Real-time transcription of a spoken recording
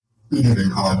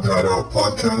Beginning ODO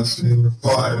podcast in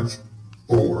 5,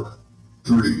 4,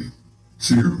 3,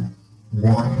 2,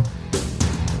 1.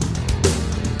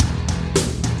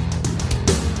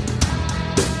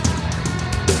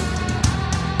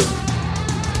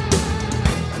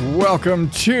 Welcome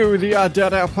to the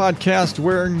ODO podcast,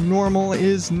 where normal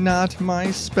is not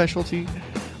my specialty.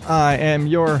 I am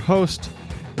your host,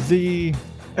 the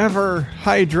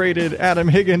ever-hydrated Adam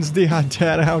Higgins, the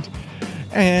ODO.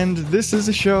 And this is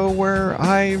a show where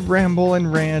I ramble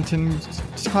and rant and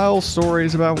tell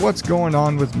stories about what's going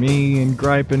on with me and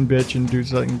gripe and bitch and do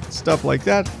stuff like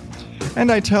that.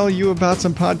 And I tell you about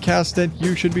some podcasts that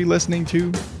you should be listening to.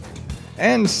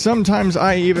 And sometimes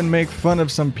I even make fun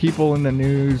of some people in the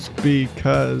news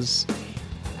because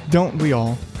don't we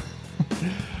all?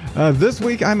 This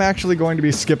week I'm actually going to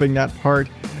be skipping that part.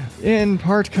 In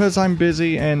part because I'm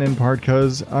busy and in part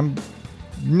because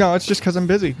No, it's just because I'm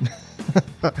busy.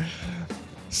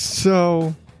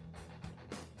 So,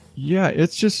 yeah,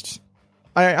 it's just,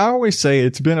 I always say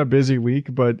it's been a busy week,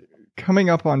 but coming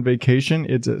up on vacation,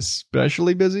 it's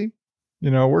especially busy. You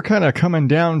know, we're kind of coming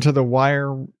down to the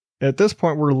wire. At this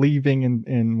point, we're leaving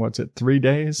in 3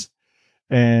 days?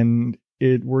 And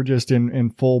we're just in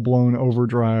full-blown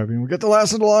overdrive. And we get the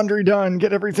last of the laundry done,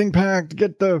 get everything packed,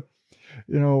 get the,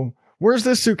 where's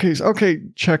this suitcase? Okay,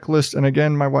 checklist. And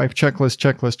again, my wife,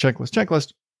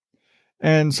 checklist.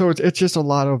 And so it's just a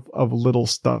lot of little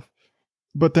stuff.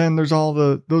 But then there's all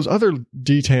those other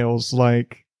details,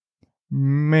 like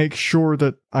make sure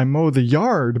that I mow the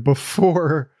yard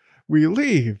before we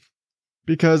leave.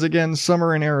 Because again,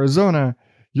 summer in Arizona,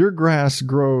 your grass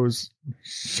grows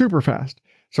super fast.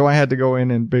 So I had to go in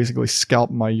and basically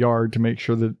scalp my yard to make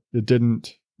sure that it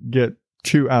didn't get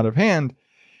too out of hand.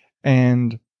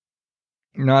 And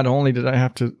not only did I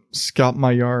have to scalp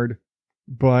my yard,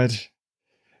 but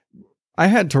I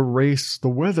had to race the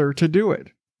weather to do it.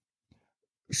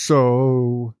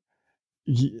 So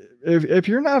if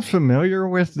you're not familiar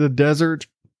with the desert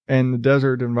and the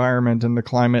desert environment and the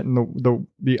climate and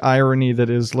the irony that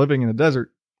is living in the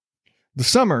desert, the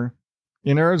summer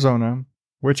in Arizona,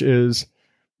 which is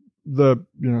the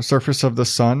surface of the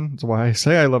sun, that's why I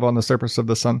say I live on the surface of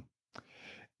the sun,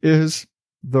 is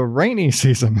the rainy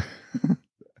season.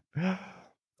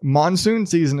 Monsoon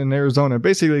season in Arizona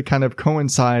basically kind of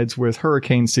coincides with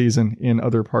hurricane season in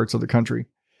other parts of the country.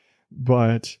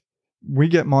 But we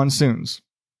get monsoons.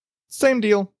 Same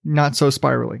deal, not so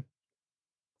spirally.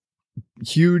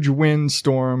 Huge wind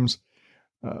storms,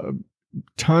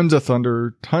 tons of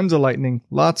thunder, tons of lightning,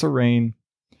 lots of rain.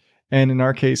 And in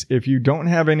our case, if you don't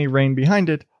have any rain behind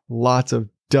it, lots of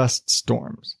dust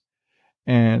storms.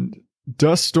 And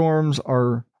dust storms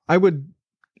are, I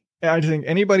think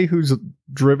anybody who's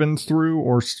driven through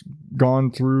or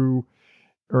gone through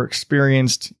or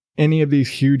experienced any of these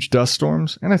huge dust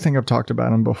storms, and I think I've talked about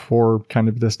them before, kind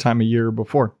of this time of year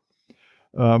before,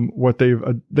 what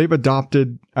they've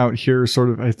adopted out here, sort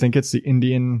of, I think it's the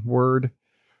Indian word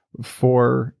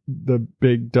for the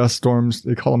big dust storms.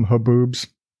 They call them haboobs,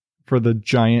 for the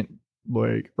giant,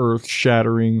 like,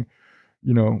 earth-shattering,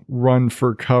 run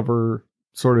for cover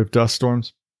sort of dust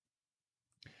storms.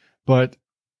 But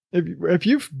if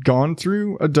you've gone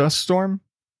through a dust storm,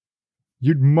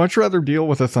 you'd much rather deal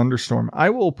with a thunderstorm. I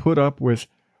will put up with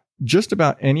just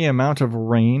about any amount of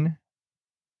rain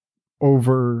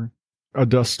over a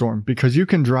dust storm because you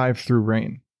can drive through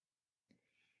rain.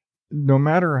 No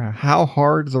matter how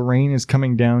hard the rain is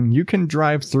coming down, you can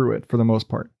drive through it for the most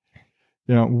part.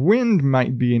 Wind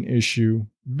might be an issue.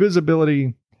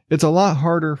 Visibility, it's a lot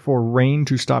harder for rain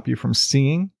to stop you from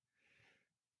seeing.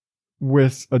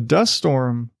 With a dust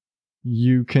storm,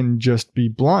 you can just be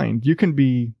blind. You can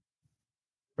be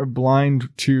blind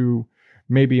to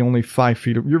maybe only 5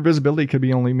 feet. Your visibility could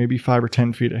be only maybe 5 or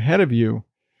 10 feet ahead of you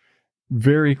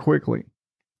very quickly.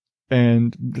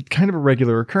 And it's kind of a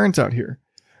regular occurrence out here.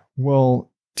 Well,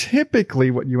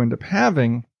 typically what you end up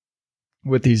having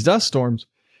with these dust storms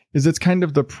is it's kind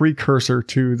of the precursor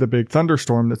to the big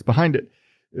thunderstorm that's behind it.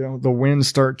 The winds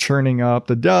start churning up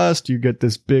the dust. You get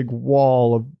this big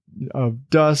wall of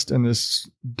dust and this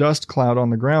dust cloud on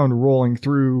the ground rolling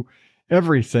through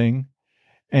everything.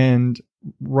 And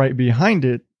right behind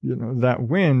it, that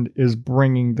wind is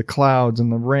bringing the clouds and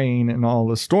the rain and all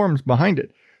the storms behind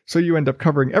it. So you end up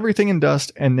covering everything in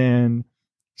dust and then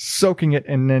soaking it,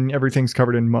 and then everything's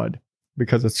covered in mud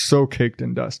because it's so caked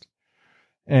in dust.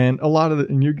 And a lot of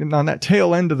and on that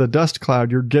tail end of the dust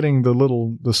cloud, you're getting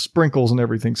the sprinkles and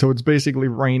everything. So it's basically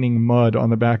raining mud on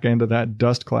the back end of that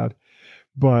dust cloud.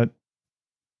 But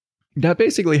that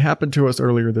basically happened to us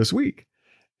earlier this week.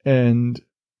 And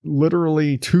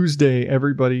literally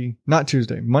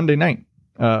Monday night,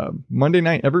 Monday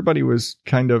night, everybody was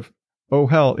kind of, oh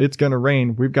hell, it's going to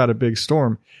rain. We've got a big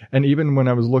storm. And even when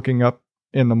I was looking up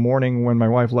in the morning when my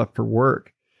wife left for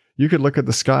work, you could look at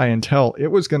the sky and tell it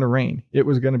was going to rain. It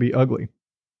was going to be ugly.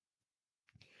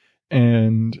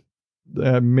 And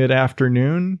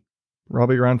mid-afternoon,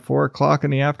 probably around 4:00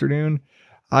 in the afternoon,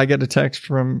 I get a text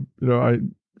from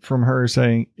her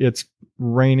saying it's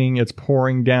raining, it's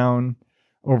pouring down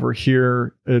over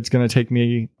here. It's going to take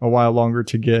me a while longer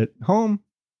to get home.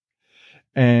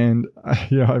 And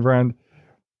around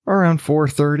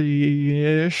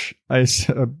 4:30-ish,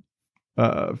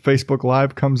 Facebook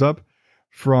Live comes up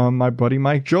from my buddy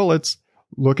Mike Jolitz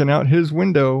looking out his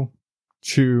window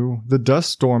to the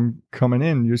dust storm coming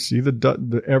in. You see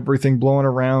the everything blowing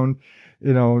around,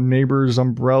 neighbors'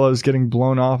 umbrellas getting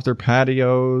blown off their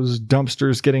patios,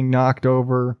 dumpsters getting knocked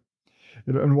over,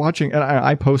 and watching. And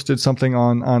I posted something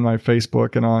on my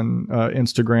Facebook and on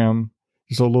Instagram,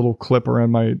 just a little clip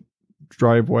around my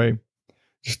driveway,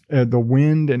 just the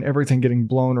wind and everything getting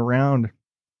blown around.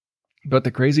 But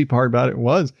the crazy part about it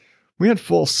was we had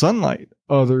full sunlight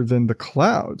other than the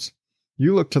clouds.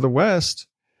 You look to the west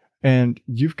and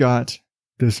you've got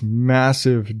this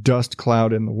massive dust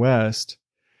cloud in the west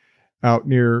out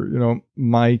near,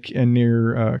 Mike and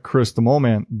near Chris the Mole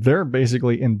Man. They're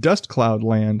basically in dust cloud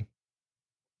land.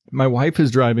 My wife is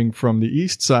driving from the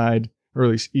east side, or at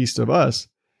least east of us.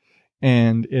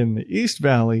 And in the East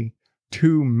Valley,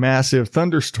 2 massive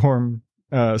thunderstorm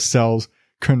cells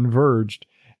converged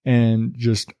and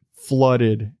just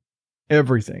flooded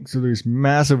everything. So these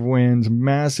massive winds,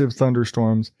 massive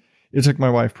thunderstorms. It took my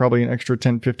wife probably an extra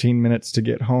 10-15 minutes to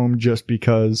get home just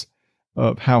because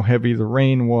of how heavy the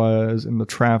rain was and the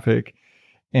traffic.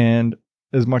 And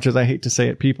as much as I hate to say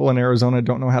it, people in Arizona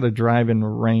don't know how to drive in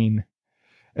rain.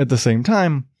 At the same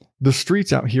time, the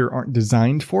streets out here aren't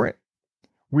designed for it.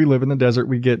 We live in the desert.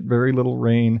 We get very little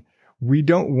rain. We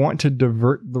don't want to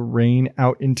divert the rain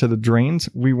out into the drains.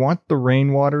 We want the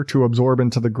rainwater to absorb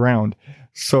into the ground.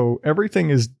 So everything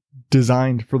is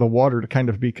designed for the water to kind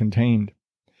of be contained.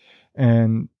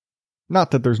 And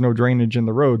not that there's no drainage in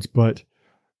the roads, but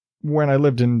when I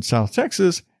lived in South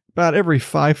Texas, about every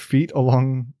 5 feet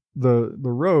along the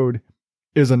road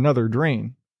is another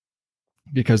drain,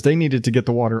 because they needed to get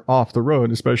the water off the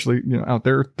road, especially, out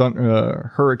there,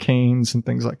 hurricanes and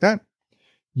things like that.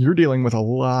 You're dealing with a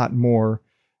lot more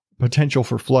potential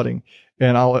for flooding.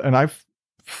 And I've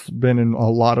been in a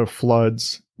lot of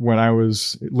floods when I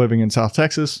was living in South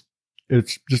Texas.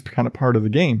 It's just kind of part of the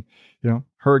game.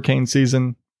 Hurricane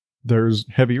season, there's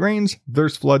heavy rains,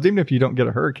 there's floods. Even if you don't get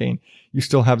a hurricane, you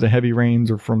still have the heavy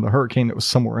rains or from the hurricane that was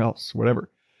somewhere else,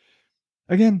 whatever.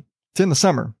 Again, it's in the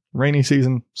summer, rainy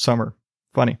season, summer,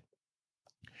 funny.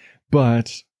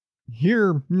 But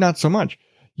here, not so much.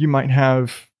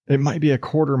 It might be a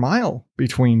quarter mile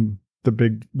between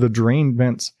the drain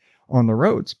vents on the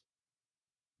roads.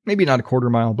 Maybe not a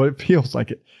quarter mile, but it feels like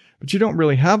it. But you don't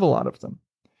really have a lot of them.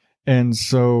 And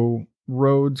so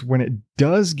roads, when it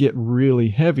does get really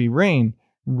heavy rain,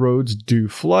 roads do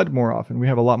flood more often. We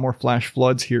have a lot more flash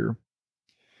floods here.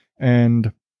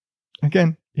 And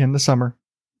again, in the summer,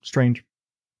 strange.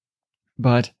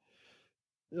 But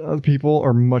people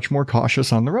are much more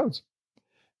cautious on the roads.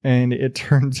 And it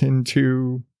turns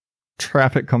into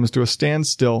traffic comes to a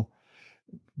standstill.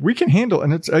 We can handle,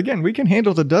 we can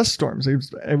handle the dust storms.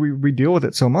 We deal with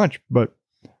it so much, but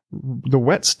the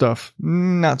wet stuff,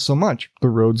 not so much. The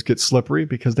roads get slippery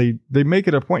because they make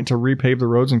it a point to repave the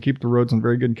roads and keep the roads in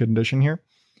very good condition here,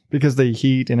 because the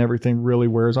heat and everything really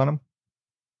wears on them.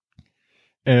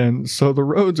 And so the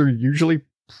roads are usually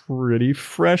pretty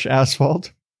fresh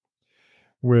asphalt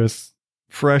with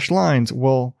fresh lines.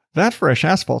 Well, that fresh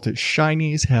asphalt is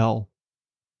shiny as hell.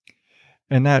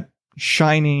 And that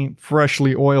shiny,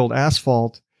 freshly oiled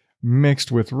asphalt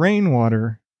mixed with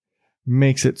rainwater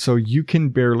makes it so you can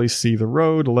barely see the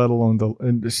road, let alone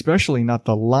and especially not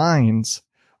the lines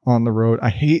on the road. I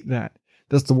hate that.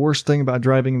 That's the worst thing about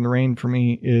driving in the rain for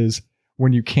me, is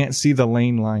when you can't see the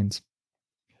lane lines.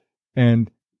 And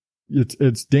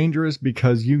it's dangerous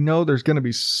because there's going to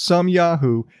be some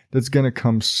yahoo that's going to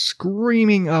come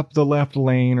screaming up the left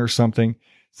lane or something.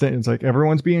 It's like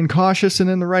everyone's being cautious and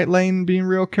in the right lane, being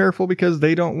real careful because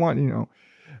they don't want,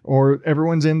 or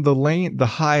everyone's in the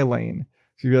high lane.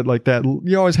 So you had like that.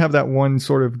 You always have that one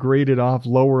sort of graded off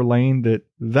lower lane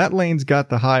that lane's got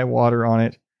the high water on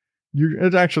it.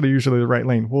 It's actually usually the right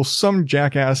lane. Well, some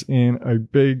jackass in a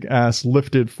big ass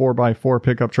lifted 4x4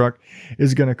 pickup truck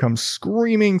is going to come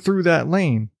screaming through that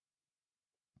lane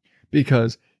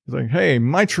because he's like, hey,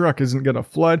 my truck isn't going to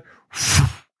flood.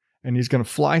 And he's going to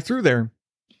fly through there.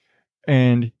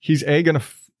 And he's going to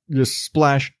just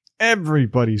splash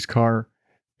everybody's car,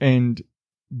 and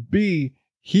B,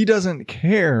 he doesn't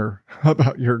care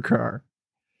about your car.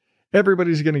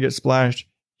 Everybody's going to get splashed.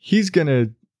 He's going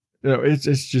to,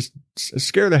 it's just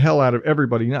scare the hell out of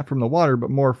everybody, not from the water, but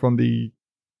more from the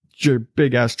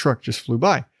big ass truck just flew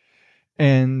by.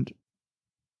 And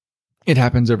it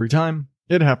happens every time.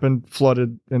 It happened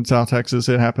flooded in South Texas.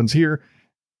 It happens here.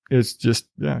 It's just,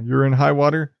 you're in high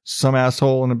water. Some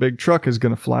asshole in a big truck is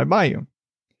going to fly by you.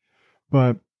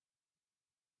 But,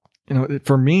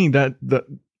 for me, that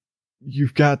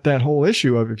you've got that whole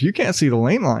issue of if you can't see the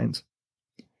lane lines,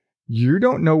 you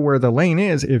don't know where the lane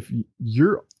is. If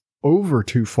you're over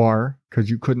too far because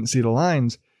you couldn't see the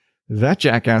lines, that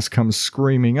jackass comes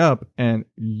screaming up and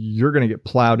you're going to get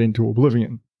plowed into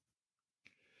oblivion.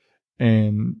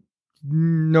 And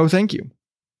no, thank you.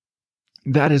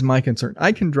 That is my concern.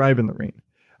 I can drive in the rain.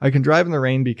 I can drive in the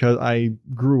rain because I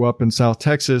grew up in South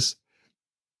Texas.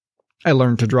 I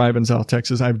learned to drive in South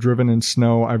Texas. I've driven in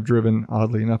snow.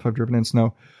 Oddly enough, I've driven in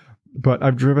snow. But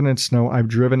I've driven in snow. I've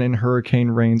driven in hurricane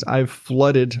rains. I've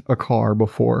flooded a car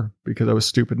before because I was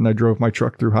stupid and I drove my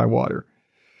truck through high water.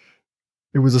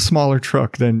 It was a smaller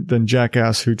truck than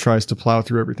jackass who tries to plow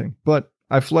through everything. But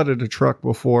I flooded a truck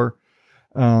before.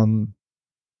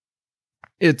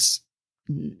 It's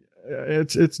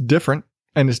different,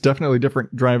 and it's definitely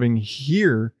different driving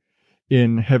here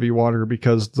in heavy water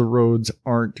because the roads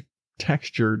aren't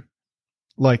textured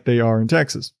like they are in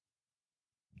Texas.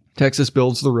 Texas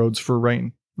builds the roads for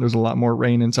rain. There's a lot more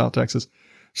rain in South Texas.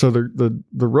 So the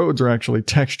roads are actually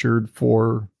textured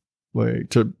for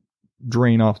to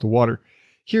drain off the water.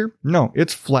 Here, no,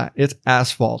 it's flat. It's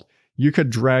asphalt. You could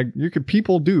drag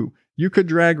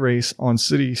race on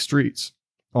city streets,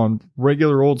 on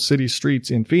regular old city streets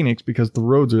in Phoenix because the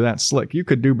roads are that slick. You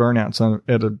could do burnouts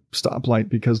at a stoplight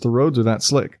because the roads are that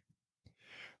slick.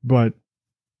 But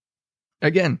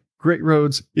again, great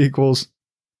roads equals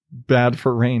bad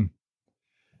for rain.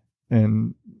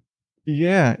 And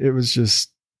yeah, it was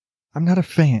just, I'm not a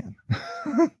fan.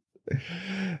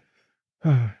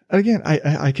 Again,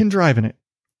 I can drive in it.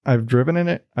 I've driven in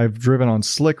it. I've driven on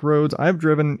slick roads. I've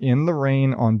driven in the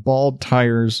rain on bald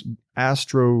tires,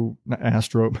 hydroplaning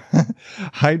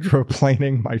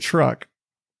my truck.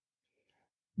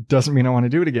 Doesn't mean I want to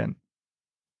do it again.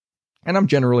 And I'm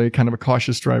generally kind of a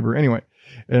cautious driver anyway.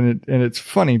 And it's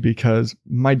funny because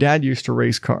my dad used to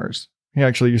race cars. He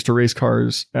actually used to race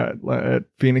cars at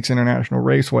Phoenix International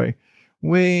Raceway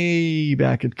way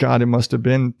back at, God, it must have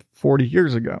been 40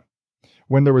 years ago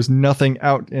when there was nothing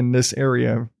out in this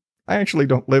area. I actually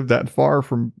don't live that far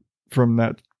from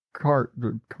that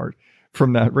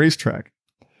from that racetrack.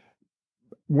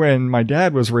 When my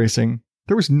dad was racing,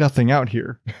 there was nothing out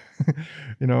here.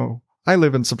 I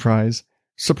live in Surprise.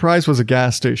 Surprise was a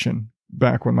gas station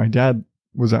back when my dad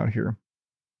was out here.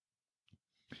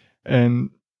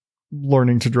 And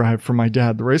learning to drive from my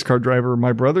dad, the race car driver,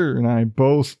 my brother and I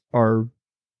both are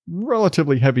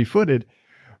relatively heavy-footed,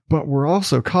 but we're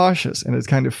also cautious. And it's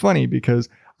kind of funny because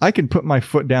I can put my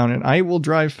foot down and I will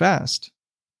drive fast,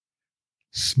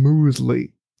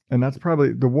 smoothly. And that's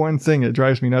probably the one thing that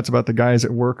drives me nuts about the guys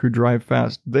at work who drive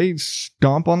fast. They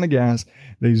stomp on the gas.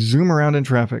 They zoom around in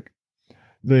traffic.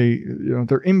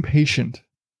 They're impatient.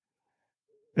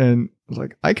 And it's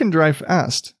like, I can drive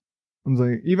fast. I'm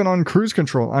like, even on cruise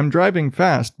control, I'm driving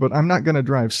fast, but I'm not going to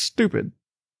drive stupid.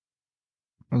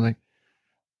 I was like,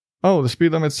 oh, the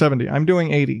speed limit's 70. I'm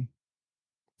doing 80.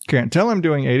 Can't tell I'm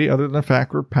doing 80 other than the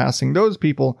fact we're passing those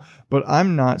people, but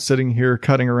I'm not sitting here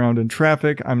cutting around in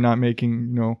traffic. I'm not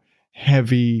making,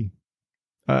 heavy,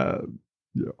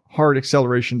 hard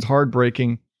accelerations, hard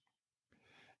braking.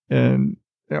 And,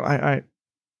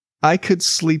 I could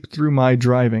sleep through my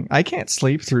driving. I can't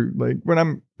sleep through, when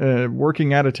I'm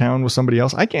working out of town with somebody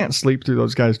else, I can't sleep through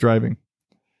those guys driving.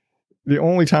 The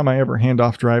only time I ever hand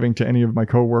off driving to any of my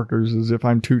coworkers is if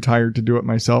I'm too tired to do it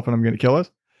myself and I'm going to kill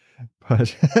us.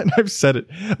 But and I've said it.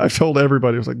 I've told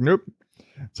everybody. I was like, nope.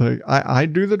 So I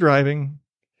do the driving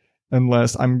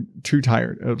unless I'm too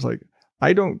tired. I was like,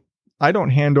 I don't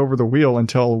hand over the wheel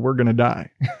until we're going to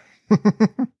die.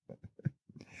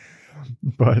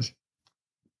 But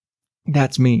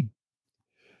that's me.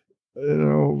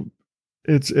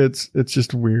 It's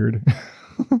just weird.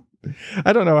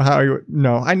 I don't know how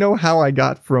I know how I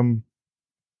got from,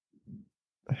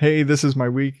 hey, this is my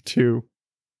week, to,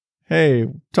 hey,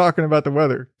 talking about the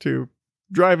weather, to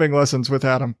driving lessons with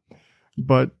Adam.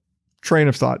 But train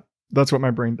of thought, that's what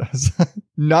my brain does.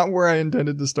 Not where I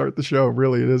intended to start the show.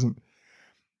 Really, it isn't.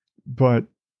 But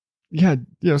yeah,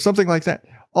 something like that.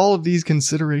 All of these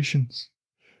considerations,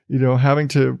 having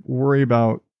to worry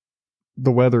about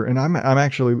the weather, and I'm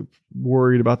actually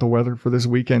worried about the weather for this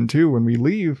weekend too when we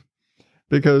leave,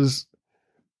 because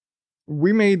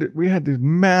we had these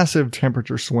massive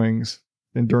temperature swings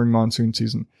during monsoon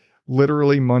season.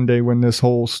 Literally Monday, when this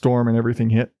whole storm and everything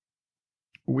hit,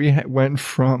 we went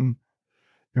from,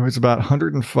 it was about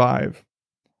 105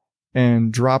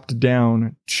 and dropped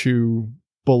down to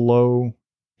below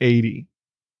 80,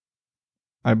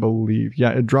 I believe. Yeah,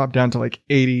 it dropped down to like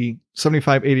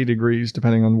 75, 80 degrees,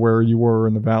 depending on where you were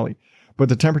in the valley. But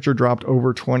the temperature dropped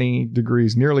over 20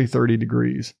 degrees, nearly 30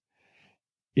 degrees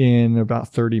in about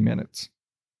 30 minutes.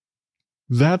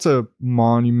 That's a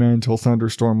monumental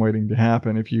thunderstorm waiting to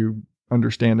happen if you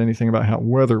understand anything about how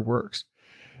weather works.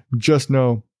 Just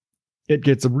know it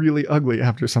gets really ugly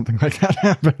after something like that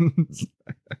happens.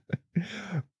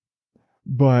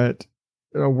 But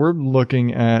we're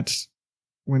looking at,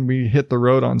 when we hit the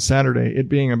road on Saturday, it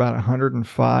being about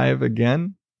 105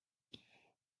 again,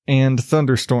 and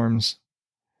thunderstorms.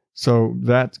 So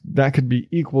that could be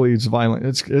equally as violent.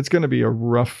 It's going to be a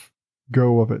rough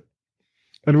go of it.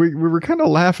 And we were kind of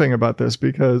laughing about this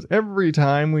because every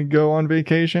time we go on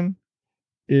vacation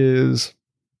it's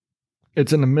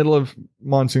in the middle of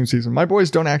monsoon season. My boys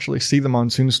don't actually see the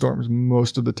monsoon storms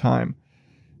most of the time.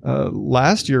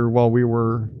 Last year, while we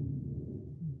were,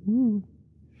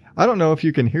 I don't know if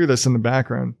you can hear this in the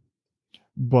background,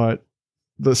 but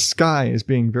the sky is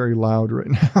being very loud right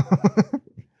now.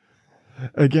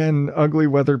 Again, ugly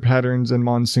weather patterns and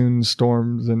monsoon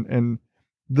storms, and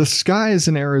the skies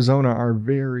in Arizona are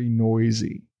very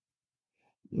noisy.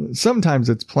 Sometimes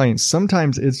it's planes.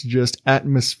 Sometimes it's just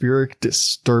atmospheric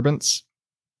disturbance.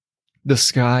 The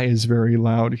sky is very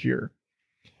loud here.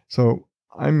 So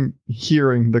I'm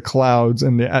hearing the clouds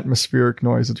and the atmospheric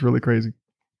noise. It's really crazy.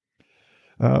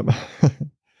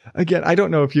 Again, I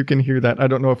don't know if you can hear that. I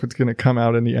don't know if it's going to come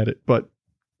out in the edit, but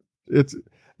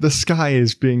the sky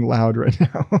is being loud right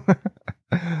now.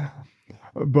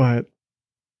 But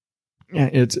yeah,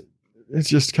 it's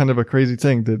just kind of a crazy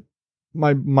thing that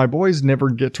my boys never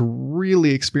get to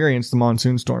really experience the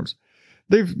monsoon storms.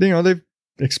 They've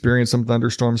experienced some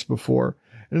thunderstorms before,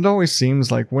 and it always seems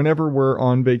like whenever we're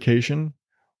on vacation,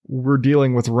 we're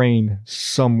dealing with rain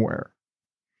somewhere,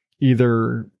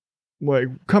 either like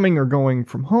coming or going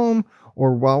from home,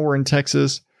 or while we're in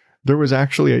Texas. There was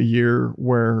actually a year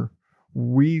where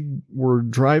we were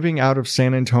driving out of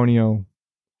San Antonio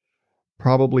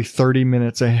probably 30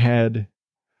 minutes ahead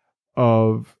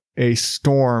of a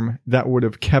storm that would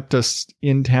have kept us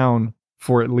in town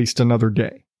for at least another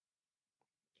day.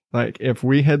 Like, if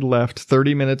we had left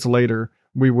 30 minutes later,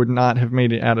 we would not have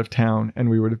made it out of town, and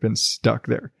we would have been stuck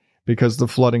there because the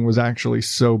flooding was actually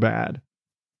so bad.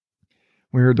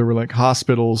 We heard there were like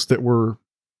hospitals that were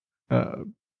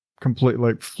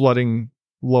completely like flooding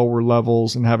lower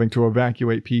levels and having to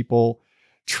evacuate people.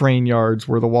 Train yards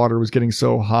where the water was getting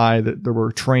so high that there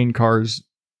were train cars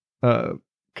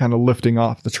kind of lifting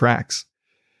off the tracks.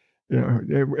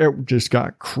 It just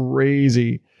got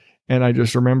crazy. And I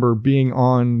just remember being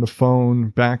on the phone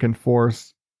back and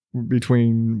forth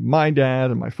between my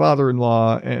dad and my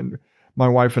father-in-law, and my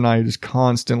wife and I just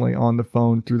constantly on the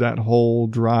phone through that whole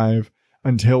drive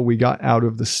until we got out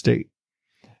of the state.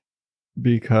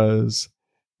 Because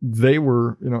they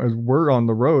were, as we're on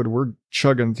the road, we're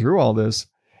chugging through all this.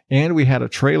 And we had a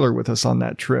trailer with us on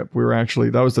that trip.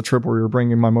 That was the trip where we were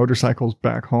bringing my motorcycles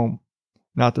back home.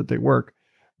 Not that they work,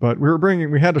 but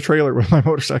we had a trailer with my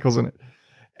motorcycles in it.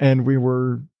 And we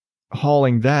were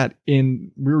hauling that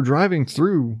in. We were driving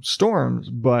through storms,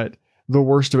 but the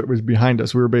worst of it was behind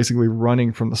us. We were basically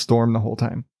running from the storm the whole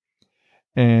time.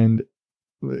 And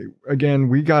again,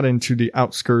 we got into the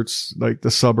outskirts, like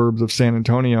the suburbs of San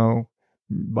Antonio,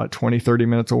 about 20, 30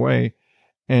 minutes away.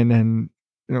 And then,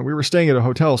 we were staying at a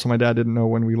hotel, so my dad didn't know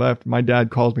when we left. My dad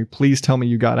calls me, "Please tell me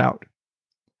you got out."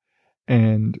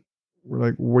 And we're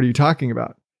like, "What are you talking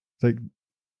about?" It's like,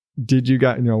 "Did you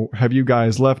guys, have you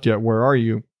guys left yet? Where are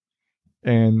you?"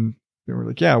 And we're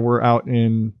like, "Yeah, we're out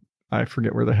in," I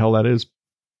forget where the hell that is,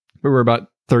 but we're about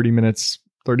 40 minutes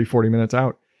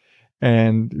out.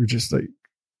 And you're just like,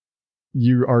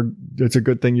 it's a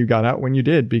good thing you got out when you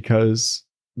did, because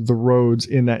the roads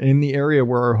in the area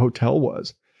where our hotel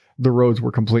was, the roads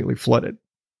were completely flooded.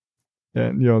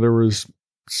 And, there was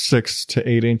 6 to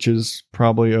 8 inches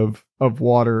probably of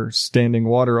water, standing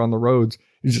water on the roads.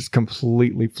 It just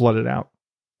completely flooded out.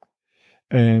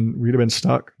 And we'd have been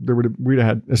stuck. We'd have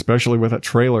had, especially with that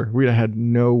trailer, we'd have had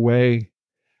no way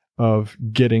of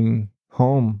getting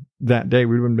home that day.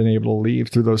 We wouldn't have been able to leave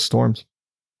through those storms.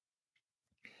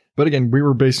 But again, we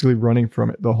were basically running from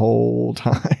it the whole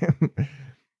time.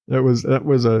 That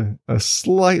was a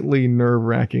slightly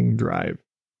nerve-wracking drive.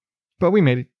 but we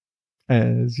made it,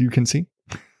 as you can see.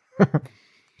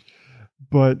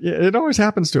 But it always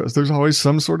happens to us. There's always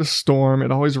some sort of storm.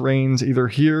 It always rains either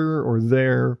here or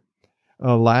there.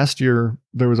 Last year,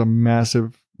 there was a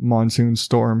massive monsoon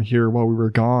storm here while we were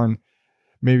gone,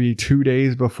 maybe 2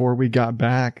 days before we got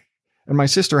back. And my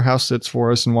sister house sits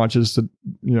for us and watches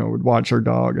would watch our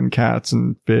dog and cats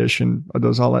and fish and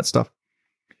does all that stuff.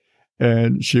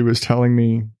 And she was telling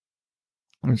me,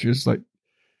 and she was like,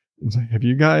 have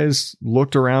you guys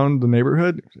looked around the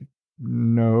neighborhood? Like,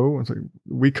 no. It's like,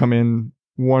 we come in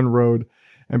one road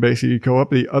and basically go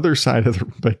up the other side of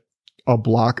a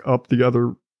block up the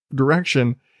other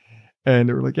direction. And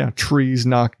they were like, yeah, trees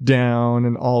knocked down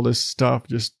and all this stuff.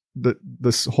 Just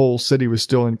this whole city was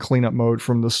still in cleanup mode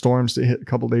from the storms that hit a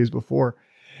couple days before.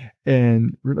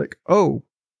 And we're like, oh,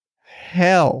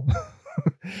 hell.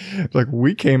 Like,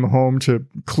 we came home to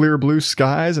clear blue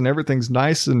skies and everything's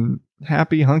nice and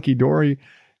happy, hunky dory.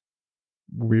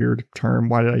 Weird term.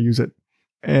 Why did I use it?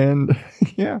 And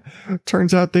yeah,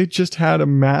 turns out they just had a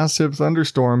massive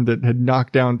thunderstorm that had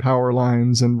knocked down power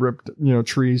lines and ripped,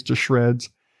 trees to shreds.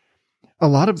 A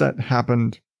lot of that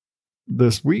happened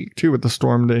this week too, with the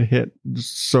storm that hit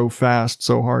just so fast,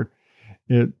 so hard.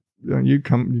 You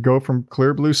go from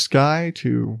clear blue sky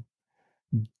to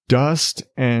dust,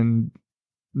 and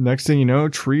next thing you know,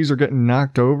 trees are getting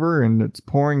knocked over and it's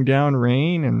pouring down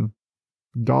rain and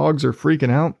dogs are freaking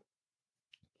out.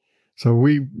 So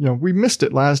we missed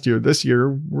it last year. This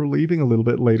year we're leaving a little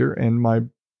bit later, and my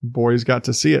boys got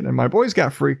to see it, and my boys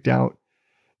got freaked out,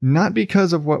 not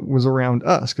because of what was around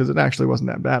us, because it actually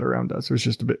wasn't that bad around us. It was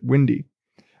just a bit windy.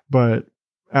 But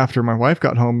after my wife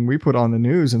got home, we put on the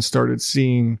news and started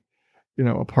seeing,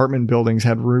 apartment buildings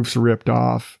had roofs ripped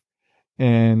off,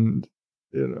 and,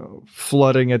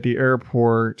 flooding at the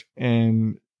airport,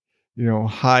 and,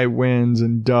 high winds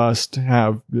and dust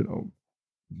have,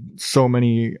 so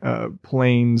many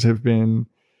planes have been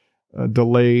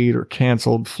delayed or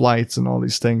canceled flights and all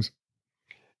these things.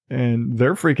 And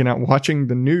they're freaking out watching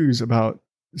the news about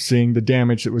seeing the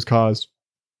damage that was caused.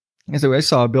 And so I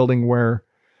saw a building where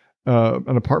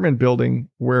an apartment building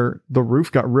where the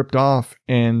roof got ripped off,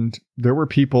 and there were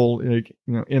people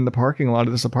in the parking lot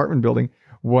of this apartment building.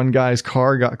 One guy's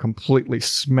car got completely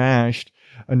smashed.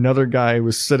 Another guy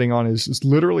was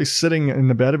literally sitting in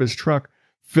the bed of his truck,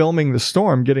 filming the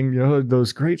storm, getting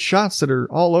those great shots that are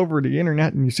all over the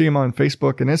internet, and you see him on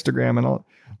Facebook and Instagram and all.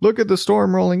 Look at the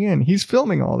storm rolling in. He's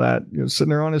filming all that, sitting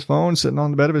there on his phone, sitting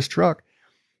on the bed of his truck,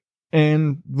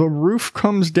 and the roof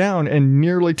comes down and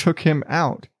nearly took him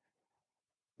out.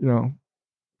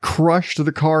 Crushed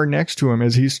the car next to him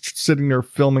as he's sitting there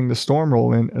filming the storm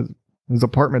roll in, as his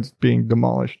apartment's being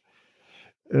demolished,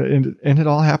 and it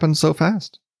all happened so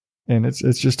fast. And it's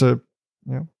just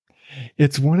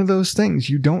it's one of those things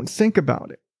you don't think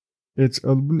about it. It's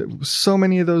so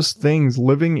many of those things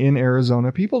living in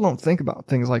Arizona. People don't think about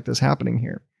things like this happening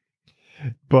here,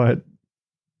 but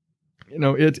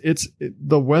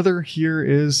the weather here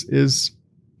is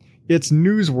it's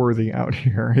newsworthy out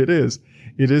here.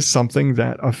 It is something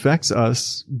that affects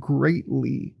us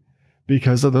greatly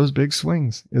because of those big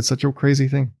swings. It's such a crazy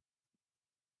thing.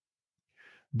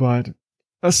 But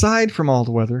aside from all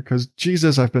the weather, because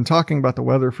Jesus, I've been talking about the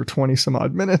weather for 20 some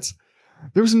odd minutes,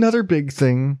 there was another big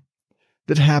thing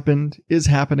that is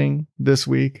happening this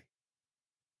week.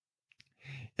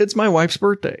 It's my wife's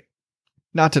birthday.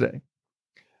 Not today.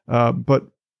 But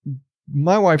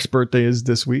my wife's birthday is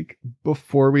this week.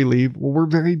 Before we leave, we're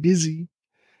very busy.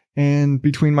 And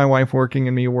between my wife working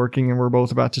and me working, and we're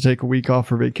both about to take a week off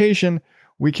for vacation,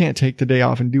 we can't take the day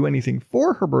off and do anything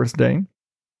for her birthday.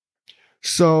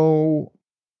 So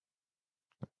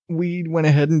we went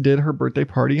ahead and did her birthday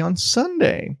party on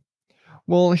Sunday.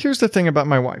 Well, here's the thing about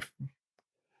my wife.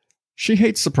 She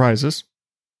hates surprises.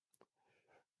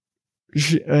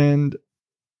 And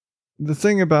the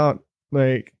thing about,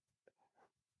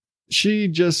 she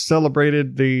just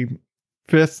celebrated the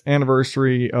 5th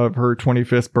anniversary of her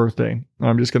 25th birthday.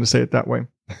 I'm just going to say it that way.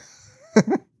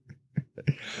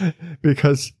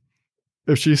 Because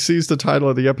if she sees the title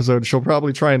of the episode, she'll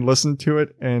probably try and listen to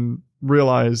it and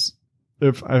realize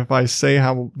if I say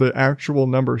how the actual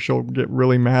number, she'll get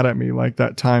really mad at me, like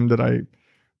that time that I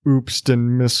oopsed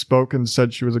and misspoke and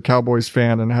said she was a Cowboys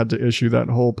fan and had to issue that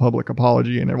whole public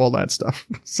apology and all that stuff.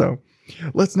 So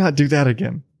let's not do that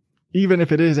again, even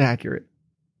if it is accurate.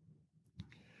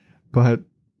 But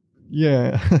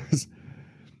yeah,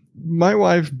 my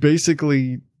wife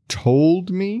basically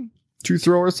told me to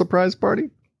throw her a surprise party.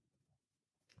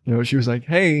 She was like,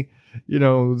 hey,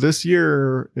 this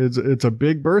year it's a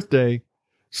big birthday,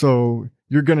 so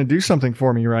you're going to do something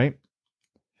for me, right?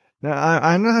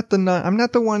 I'm not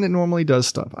the one that normally does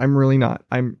stuff. I'm really not.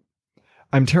 I'm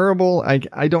terrible.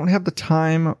 I don't have the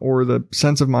time or the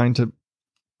sense of mind to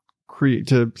create,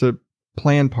 to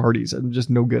plan parties. I'm just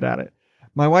no good at it.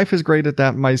 My wife is great at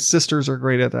that. My sisters are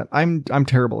great at that. I'm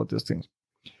terrible at these things.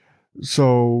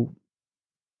 So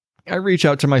I reach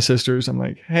out to my sisters. I'm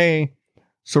like, hey,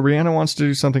 so Rihanna wants to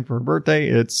do something for her birthday.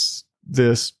 It's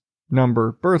this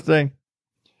number birthday.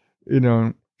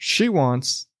 She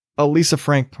wants a Lisa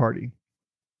Frank party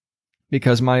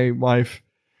because my wife,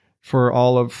 for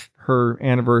all of her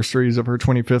anniversaries of her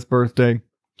 25th birthday,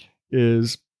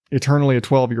 is eternally a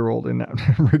 12-year-old in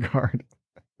that regard.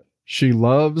 She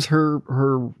loves her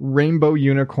rainbow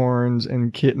unicorns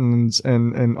and kittens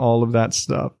and all of that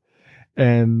stuff.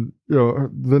 And the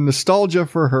nostalgia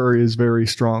for her is very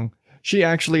strong. She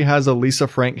actually has a Lisa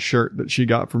Frank shirt that she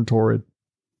got from Torrid.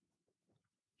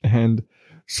 And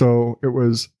so it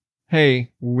was,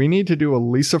 hey, we need to do a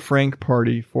Lisa Frank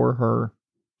party for her.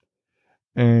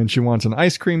 And she wants an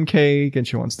ice cream cake and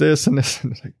she wants this and this.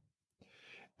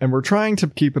 And we're trying to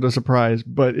keep it a surprise,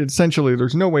 but essentially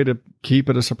there's no way to keep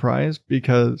it a surprise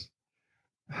because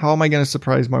how am I going to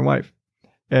surprise my wife?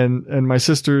 And my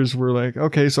sisters were like,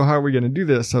 okay, so how are we going to do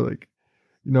this? So like,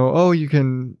 you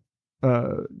can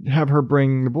have her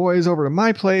bring the boys over to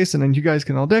my place and then you guys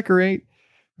can all decorate.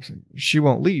 She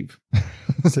won't leave.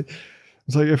 It's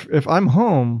like if I'm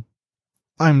home,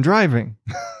 I'm driving.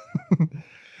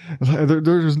 There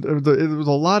was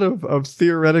a lot of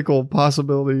theoretical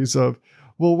possibilities of,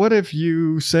 well, what if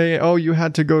you say, oh, you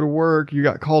had to go to work, you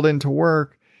got called into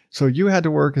work, so you had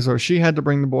to work, so she had to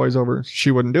bring the boys over. She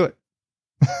wouldn't do it.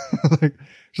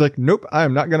 She's like, nope,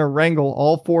 I'm not going to wrangle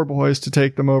all 4 boys to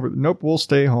take them over. Nope, we'll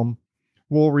stay home.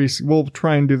 We'll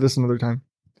try and do this another time.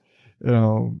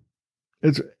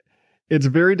 It's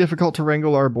very difficult to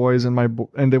wrangle our boys and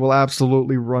they will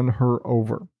absolutely run her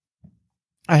over.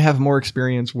 I have more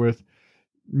experience with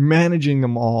managing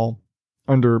them all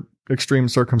under extreme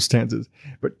circumstances,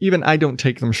 but even I don't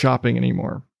take them shopping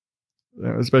anymore,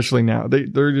 especially now.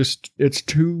 It's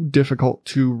too difficult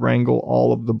to wrangle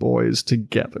all of the boys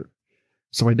together.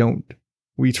 So I don't.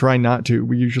 We try not to.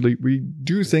 We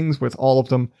do things with all of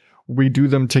them. We do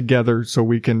them together so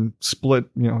we can split,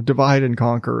 divide and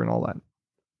conquer and all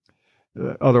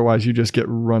that. Otherwise, you just get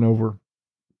run over.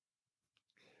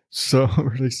 So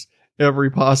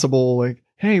every possible,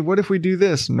 hey, what if we do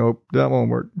this? Nope, that won't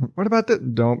work. What about that?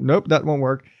 Nope, that won't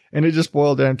work. And it just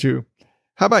boiled down to,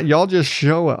 how about y'all just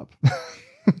show up?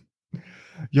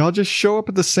 Y'all just show up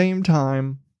at the same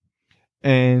time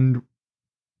and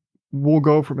we'll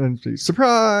go from and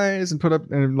surprise and put up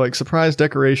and surprise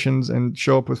decorations and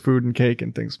show up with food and cake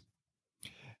and things.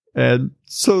 And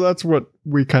so that's what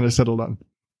we kind of settled on.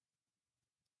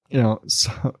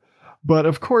 But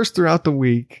of course, throughout the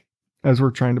week, as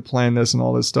we're trying to plan this and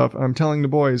all this stuff, I'm telling the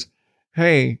boys,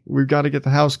 hey, we've got to get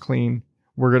the house clean.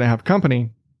 We're going to have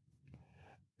company.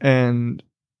 And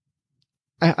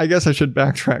I guess I should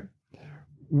backtrack.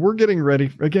 We're getting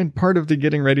ready. Again, part of the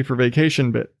getting ready for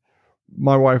vacation bit.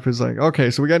 My wife is like,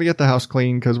 okay, so we got to get the house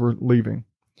clean because we're leaving.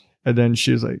 And then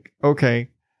she's like, okay,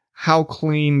 how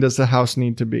clean does the house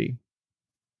need to be?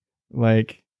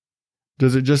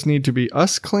 Does it just need to be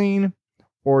us clean?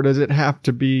 Or does it have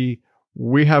to be,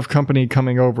 we have company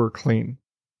coming over clean?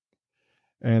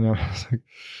 And I was like,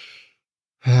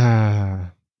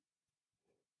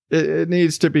 it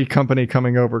needs to be company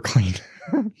coming over clean.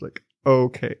 It's like,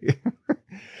 okay.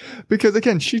 Because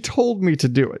again, she told me to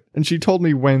do it and she told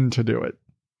me when to do it.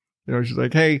 She's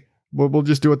like, hey, we'll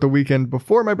just do it the weekend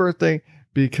before my birthday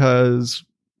because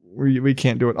we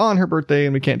can't do it on her birthday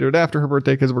and we can't do it after her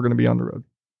birthday because we're going to be on the road.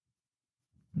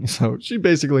 So she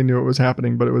basically knew it was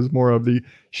happening, but it was more of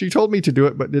she told me to do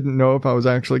it, but didn't know if I was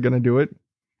actually going to do it.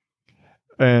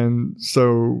 And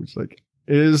so it's like,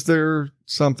 is there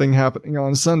something happening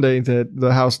on Sunday that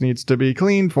the house needs to be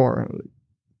cleaned for? Like,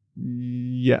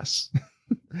 yes.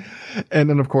 And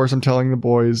then of course I'm telling the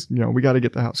boys, we got to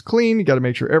get the house clean. You got to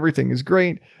make sure everything is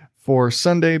great for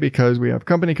Sunday because we have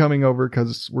company coming over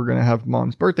because we're going to have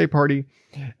mom's birthday party.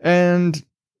 And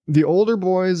the older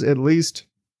boys, at least,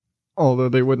 although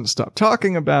they wouldn't stop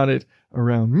talking about it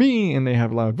around me and they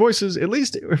have loud voices, at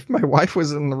least if my wife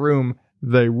was in the room,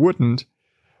 they wouldn't.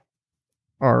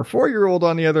 Our 4-year-old,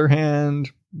 on the other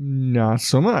hand, not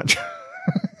so much.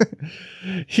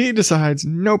 He decides,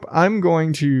 nope, I'm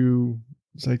going to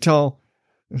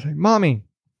Mommy,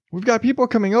 we've got people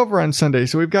coming over on Sunday,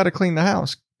 so we've got to clean the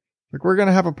house. We're going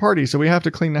to have a party, so we have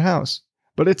to clean the house.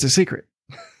 But it's a secret.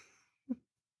 I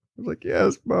was like,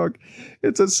 yes, Bug,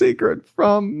 it's a secret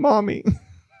from Mommy.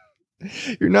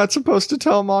 You're not supposed to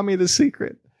tell Mommy the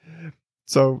secret.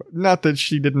 So not that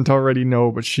she didn't already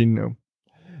know, but she knew.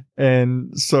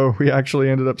 And so we actually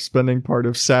ended up spending part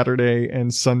of Saturday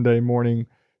and Sunday morning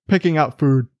picking out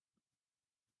food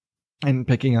and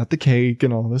picking out the cake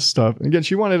and all this stuff. And again,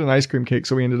 she wanted an ice cream cake,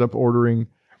 so we ended up ordering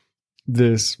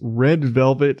this red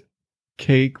velvet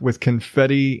cake with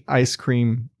confetti ice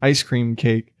cream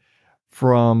cake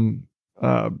from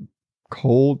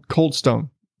Cold Stone.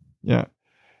 Yeah.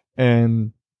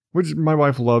 And which my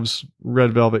wife loves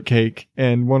red velvet cake,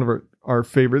 and one of our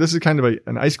favorite, this is kind of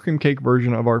an ice cream cake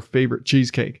version of our favorite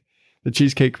cheesecake. The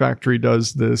Cheesecake Factory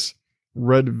does this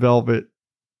red velvet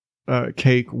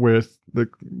cake with the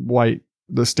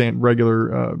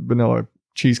regular vanilla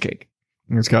cheesecake.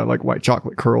 And it's got like white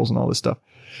chocolate curls and all this stuff.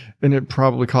 And it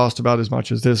probably cost about as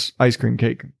much as this ice cream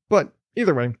cake. But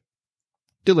either way,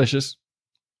 delicious.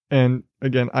 And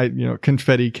again,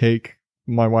 confetti cake.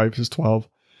 My wife is 12.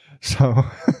 So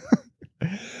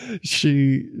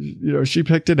she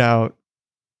picked it out,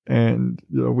 and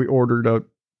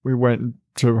we went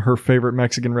to her favorite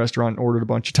Mexican restaurant and ordered a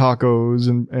bunch of tacos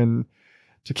and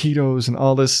taquitos and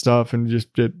all this stuff, and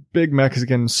just did big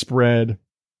Mexican spread.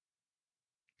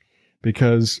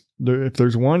 Because if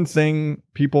there's one thing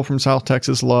people from South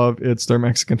Texas love, it's their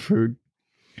Mexican food.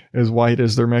 As white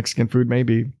as their Mexican food may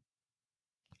be.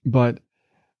 But,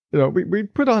 we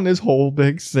put on this whole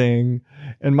big thing,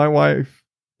 and my wife,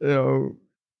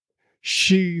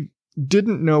 she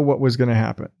didn't know what was going to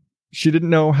happen. She didn't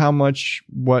know how much,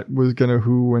 what was going to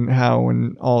who and how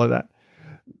and all of that.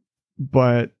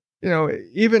 But,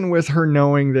 even with her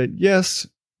knowing that, yes,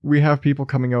 we have people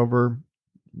coming over,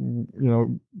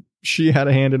 she had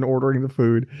a hand in ordering the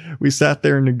food. We sat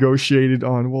there and negotiated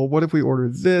on, well, what if we order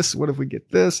this? What if we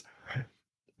get this?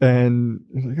 And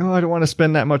like, oh, I don't want to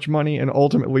spend that much money. And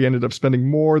ultimately ended up spending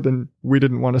more than we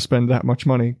didn't want to spend that much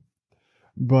money.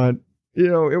 But,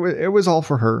 it was all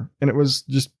for her. And it was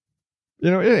just,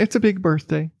 it's a big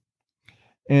birthday.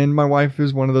 And my wife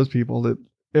is one of those people that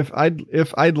if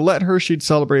I'd let her, she'd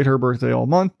celebrate her birthday all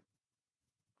month.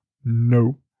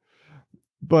 No.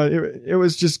 But it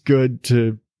was just good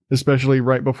to, especially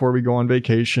right before we go on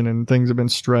vacation and things have been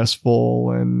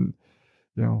stressful, and,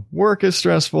 work is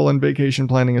stressful and vacation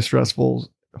planning is stressful.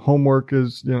 Homework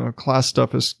is, class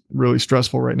stuff is really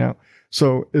stressful right now.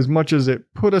 So as much as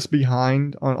it put us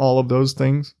behind on all of those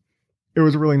things, it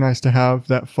was really nice to have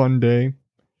that fun day.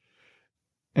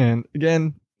 And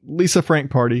again, Lisa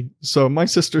Frank party. So my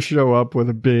sisters show up with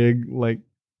a big,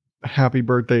 happy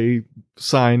birthday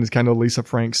sign, is kind of Lisa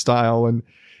Frank style,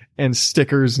 and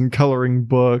stickers and coloring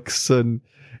books and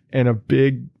a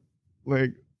big,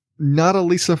 not a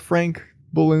Lisa Frank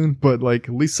balloon, but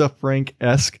Lisa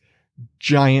Frank-esque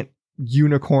giant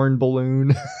unicorn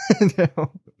balloon.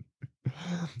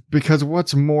 Because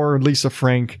what's more Lisa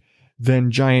Frank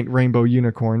than giant rainbow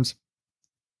unicorns?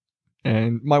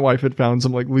 And my wife had found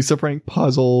some Lisa Frank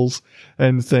puzzles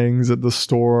and things at the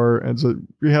store. And so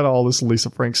we had all this Lisa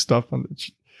Frank stuff on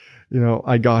it.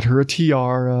 I got her a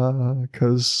tiara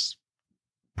because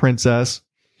princess,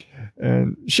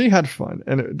 and she had fun.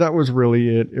 And that was really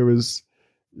it. It was,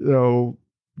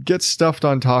 get stuffed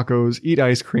on tacos, eat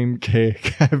ice cream cake,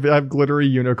 have glittery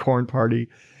unicorn party,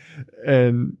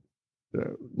 and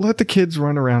let the kids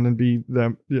run around and be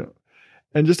them,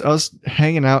 and just us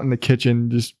hanging out in the kitchen,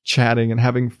 just chatting and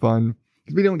having fun.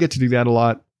 We don't get to do that a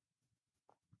lot.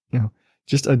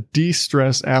 Just a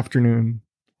de-stress afternoon.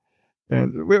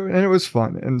 And it was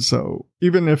fun. And so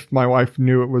even if my wife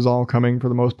knew it was all coming for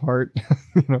the most part,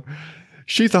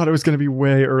 she thought it was going to be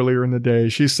way earlier in the day.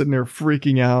 She's sitting there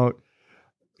freaking out.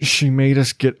 She made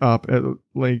us get up at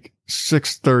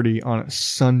 6:30 on a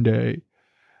Sunday.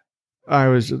 I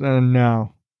was just,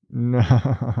 no.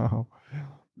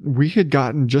 We had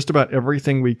gotten just about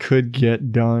everything we could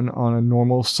get done on a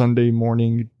normal Sunday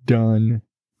morning done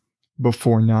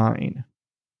before 9.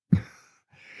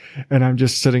 And I'm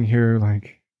just sitting here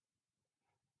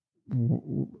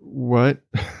what?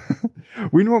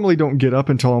 We normally don't get up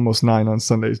until almost 9 on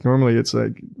Sundays. Normally it's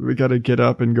we got to get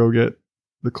up and go get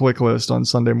the click list on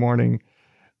Sunday morning.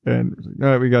 And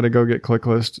we got to go get click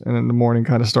list. And then the morning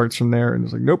kind of starts from there. And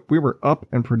it's nope, we were up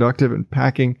and productive and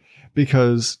packing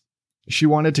because she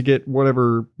wanted to get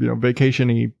whatever,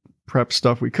 vacation-y prep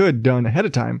stuff we could done ahead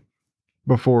of time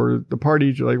before the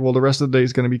party. Well, the rest of the day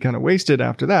is going to be kind of wasted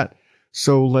after that.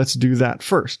 So let's do that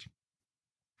first.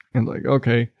 And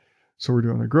okay, so we're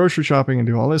doing the grocery shopping and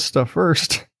do all this stuff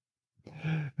first.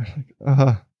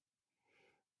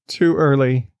 Too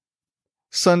early.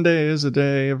 Sunday is a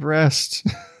day of rest.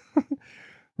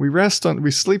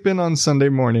 We sleep in on Sunday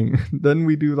morning. Then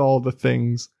we do all the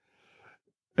things.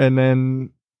 And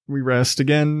then we rest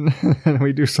again, and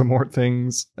we do some more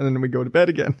things, and then we go to bed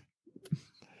again.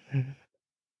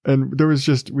 And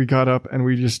we got up and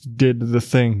we just did the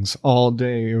things all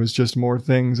day. It was just more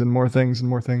things and more things and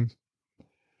more things.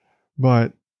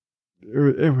 But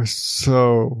it was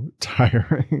so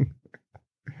tiring.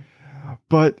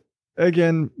 But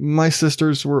again, my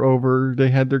sisters were over. They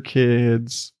had their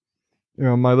kids.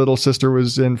 My little sister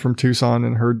was in from Tucson,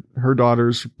 and her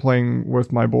daughters playing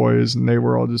with my boys, and they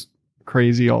were all just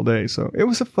crazy all day. So it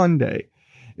was a fun day.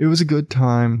 It was a good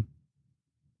time.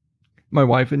 My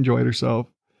wife enjoyed herself.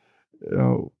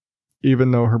 Even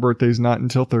though her birthday's not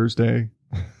until Thursday.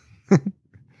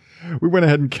 We went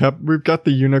ahead and we've got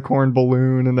the unicorn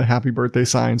balloon and the happy birthday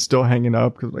sign still hanging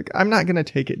up, because I'm not going to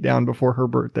take it down before her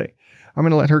birthday. I'm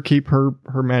going to let her keep her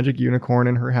magic unicorn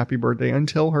and her happy birthday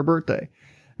until her birthday.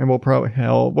 And we'll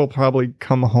probably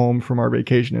come home from our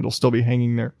vacation. It'll still be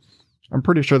hanging there. I'm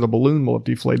pretty sure the balloon will have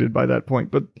deflated by that point,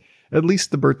 but at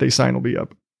least the birthday sign will be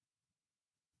up.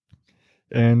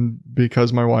 And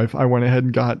because my wife, I went ahead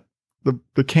and got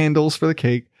the candles for the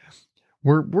cake.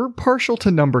 We're partial to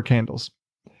number candles.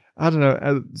 I don't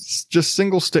know. Just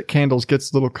single stick candles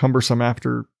gets a little cumbersome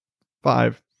after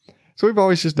 5. So we've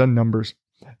always just done numbers.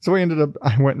 So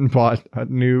I went and bought a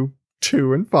new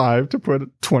 2 and 5 to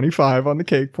put 25 on the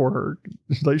cake for her.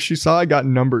 Like, she saw I got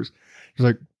numbers. She's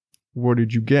like, "What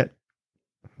did you get?"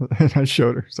 And I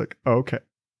showed her. It's like, "Oh, okay."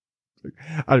 Like,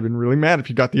 I'd have been really mad if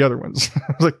you got the other ones.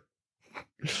 I was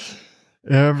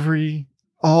like,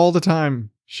 all the time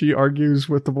she argues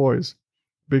with the boys,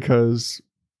 because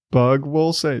Bug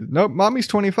will say, "Nope, mommy's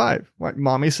 25. What?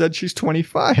 Mommy said she's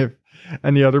 25.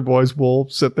 And the other boys will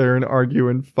sit there and argue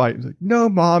and fight. It's like, "No,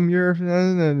 Mom, you're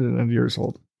years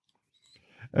old."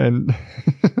 And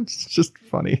it's just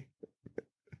funny.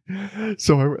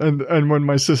 So, and when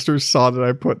my sisters saw that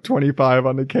I put 25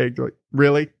 on the cake, they're like,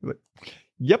 "Really?" I'm like,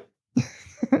 "Yep."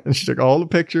 And she took all the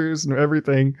pictures and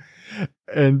everything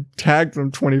and tagged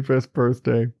them 25th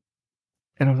birthday.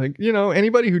 And I was like,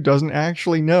 anybody who doesn't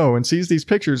actually know and sees these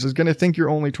pictures is going to think you're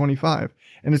only 25.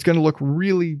 And it's going to look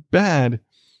really bad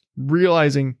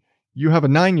realizing you have a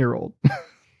 9-year-old.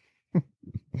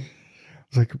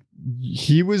 It's like,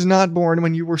 he was not born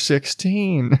when you were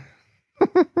 16.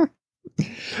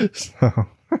 So,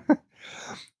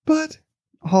 but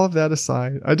all of that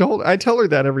aside, I tell her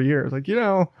that every year. It's like,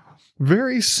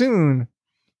 very soon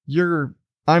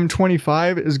I'm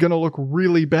 25 is going to look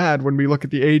really bad when we look at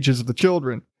the ages of the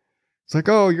children. It's like,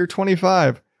 "Oh, you're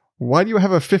 25. Why do you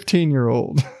have a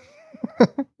 15-year-old?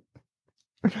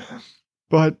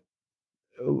 But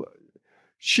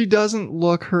she doesn't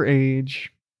look her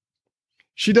age.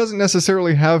 She doesn't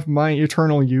necessarily have my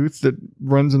eternal youth that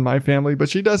runs in my family, but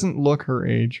she doesn't look her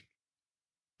age.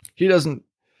 She doesn't,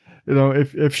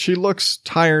 if she looks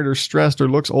tired or stressed or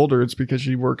looks older, it's because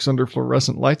she works under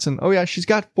fluorescent lights. And, oh yeah, she's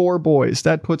got 4 boys.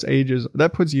 That puts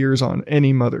years on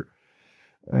any mother.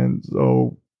 And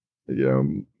so,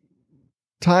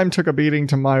 time took a beating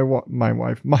to my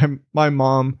wife, my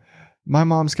mom. My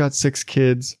mom's got 6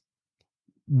 kids.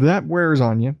 That wears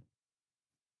on you.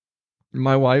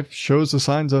 My wife shows the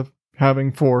signs of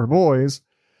having 4 boys.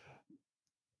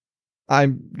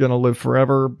 I'm going to live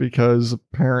forever because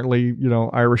apparently,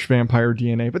 Irish vampire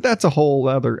DNA. But that's a whole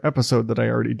other episode that I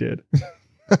already did.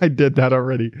 I did that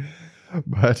already.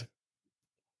 But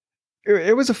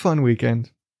it was a fun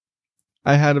weekend.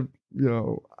 I had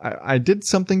I did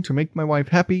something to make my wife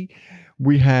happy.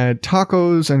 We had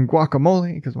tacos and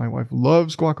guacamole because my wife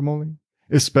loves guacamole,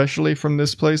 especially from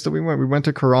this place that we went. We went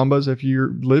to Carambas. If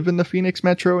you live in the Phoenix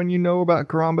Metro and you know about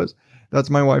Carambas, that's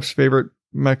my wife's favorite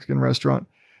Mexican restaurant.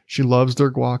 She loves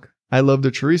their guac. I love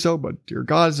the chorizo, but dear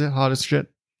God, is it hot as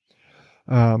shit.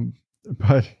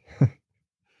 But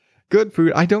good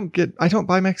food. I don't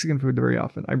buy Mexican food very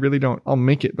often. I really don't. I'll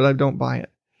make it, but I don't buy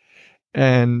it.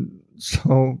 And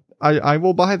so I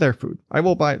will buy their food. I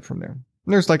will buy it from there.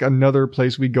 And there's like another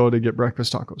place we go to get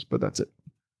breakfast tacos, but that's it.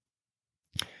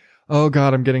 Oh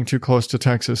God, I'm getting too close to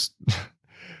Texas.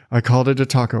 I called it a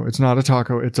taco. It's not a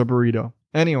taco. It's a burrito.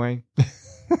 Anyway,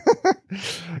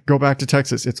 go back to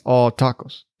Texas. It's all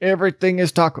tacos. Everything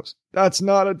is tacos. That's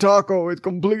not a taco. It's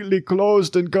completely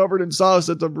closed and covered in sauce.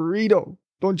 It's a burrito.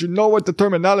 Don't you know what the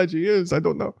terminology is? I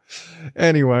don't know.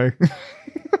 Anyway.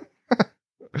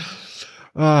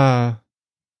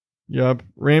 Yep.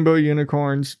 Rainbow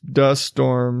unicorns, dust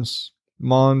storms,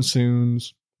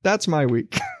 monsoons. That's my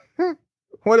week.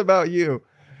 What about you?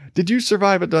 Did you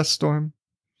survive a dust storm?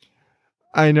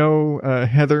 I know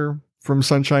Heather from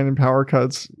Sunshine and Power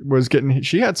Cuts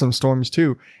she had some storms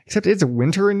too, except it's a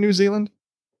winter in New Zealand.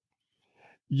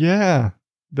 Yeah,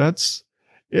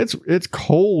 It's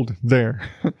cold there.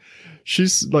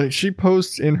 She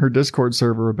posts in her Discord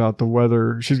server about the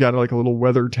weather. She's got like a little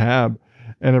weather tab,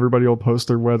 and everybody will post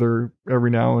their weather every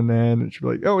now and then. And she'll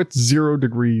be like, oh, it's 0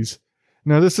 degrees.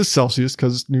 Now this is Celsius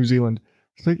because it's New Zealand.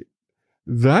 It's like,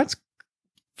 that's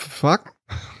fuck.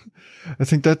 I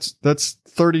think that's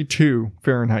 32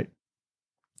 Fahrenheit.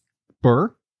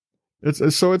 Burr.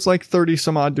 It's like 30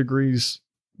 some odd degrees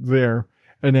there.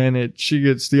 And then she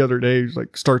gets the other day,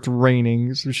 like, starts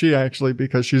raining. So she actually,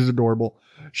 because she's adorable,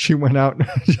 she went out and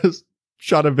just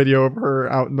shot a video of her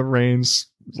out in the rains,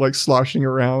 like sloshing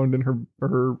around in her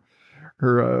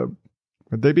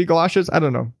would they be galoshes? I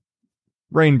don't know.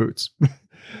 Rain boots.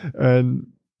 And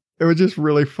it was just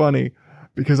really funny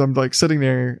because I'm like sitting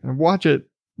there and watch it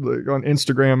like on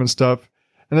Instagram and stuff.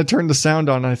 And I turned the sound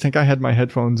on. And I think I had my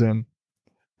headphones in,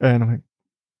 and I'm like,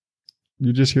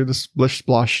 you just hear the splish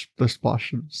splosh, the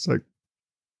splosh. It's like,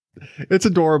 it's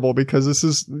adorable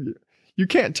because you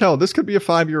can't tell. This could be a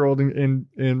 5-year-old in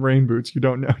rain boots. You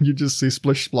don't know. You just see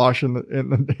splish splosh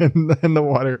in the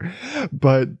water.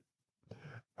 But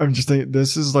I'm just thinking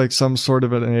this is like some sort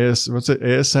of an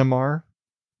ASMR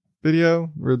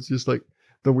video where it's just like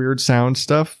the weird sound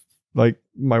stuff. Like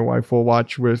my wife will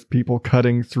watch with people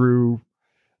cutting through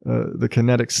the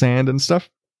kinetic sand and stuff.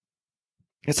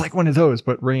 It's like one of those,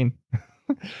 but rain.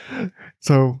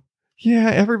 So, yeah,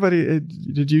 everybody,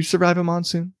 did you survive a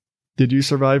monsoon? Did you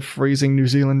survive freezing New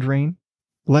Zealand rain?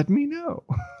 Let me know.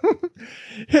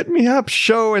 Hit me up,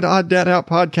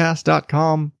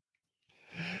 show@oddadoutpodcast.com.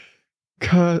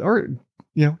 Or,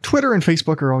 Twitter and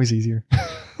Facebook are always easier.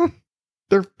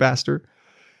 They're faster.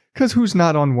 Because who's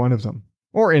not on one of them?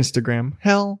 Or Instagram.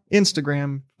 Hell,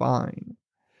 Instagram, fine.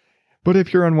 But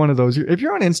if you're on one of those, if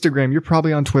you're on Instagram, you're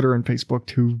probably on Twitter and Facebook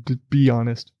too, to be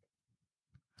honest.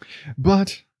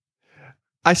 But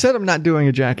I said I'm not doing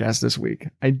a Jackass this week.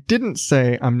 I didn't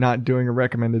say I'm not doing a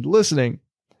recommended listening.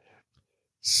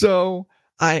 So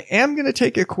I am going to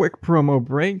take a quick promo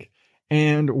break.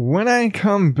 And when I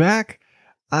come back,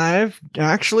 I've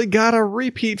actually got a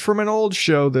repeat from an old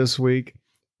show this week.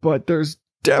 But there's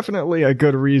definitely a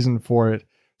good reason for it.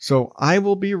 So I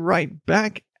will be right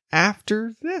back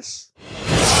after this.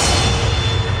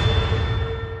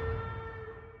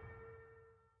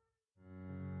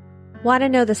 Want to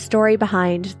know the story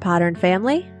behind Podern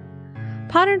Family?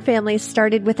 Podern Family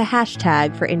started with a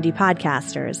hashtag for indie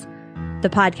podcasters. The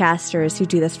podcasters who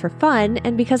do this for fun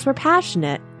and because we're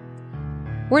passionate.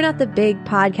 We're not the big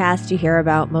podcast you hear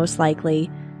about, most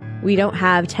likely. We don't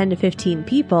have 10 to 15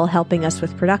 people helping us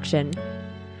with production.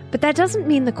 But that doesn't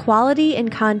mean the quality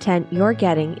and content you're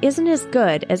getting isn't as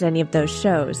good as any of those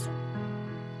shows.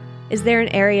 Is there an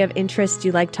area of interest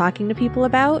you like talking to people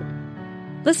about?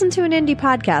 Listen to an indie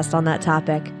podcast on that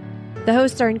topic. The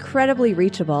hosts are incredibly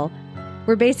reachable.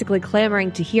 We're basically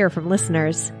clamoring to hear from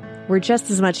listeners. We're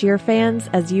just as much your fans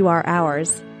as you are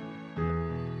ours.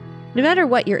 No matter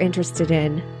what you're interested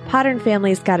in, Podern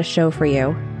Family's got a show for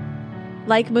you.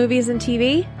 Like movies and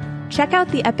TV? Check out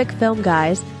the Epic Film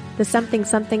Guys, the Something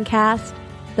Something Cast,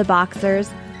 the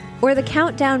Boxers, or the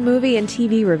Countdown Movie and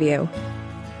TV Review.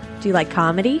 Do you like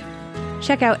comedy?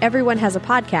 Check out Everyone Has a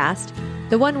Podcast,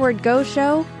 The One Word Go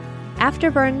Show,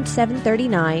 Afterburn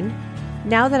 739,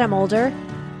 Now That I'm Older,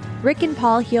 Rick and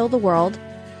Paul Heal the World,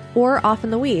 or Off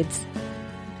in the Weeds.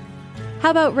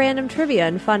 How about random trivia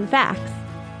and fun facts?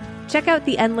 Check out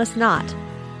The Endless Knot,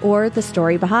 or The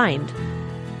Story Behind.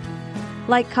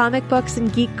 Like comic books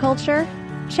and geek culture?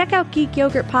 Check out Geek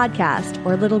Yogurt Podcast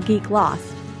or Little Geek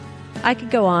Lost. I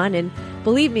could go on, and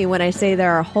believe me when I say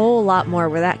there are a whole lot more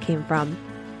where that came from.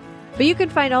 But you can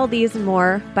find all these and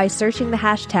more by searching the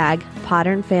hashtag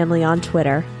Podern Family on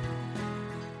Twitter.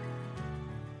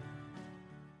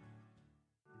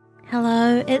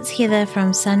 Hello, it's Heather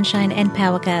from Sunshine and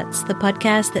Power Cuts, the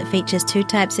podcast that features 2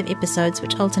 types of episodes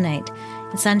which alternate.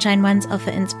 The Sunshine ones offer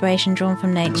inspiration drawn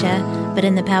from nature, but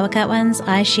in the Power Cut ones,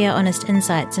 I share honest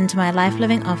insights into my life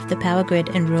living off the power grid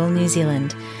in rural New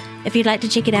Zealand. If you'd like to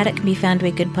check it out, it can be found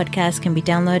where good podcasts can be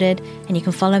downloaded, and you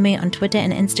can follow me on Twitter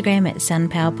and Instagram at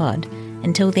SunPowerPod.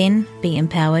 Until then, be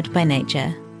empowered by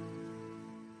nature.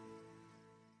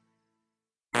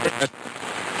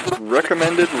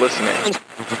 Recommended listening.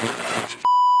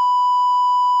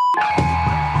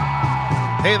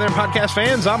 Hey there, podcast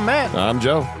fans. I'm Matt. I'm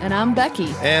Joe. And I'm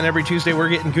Becky. And every Tuesday we're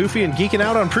getting goofy and geeking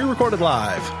out on pre-recorded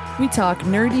live. We talk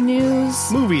nerdy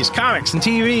news, movies, comics, and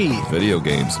TV. Video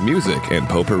games, music, and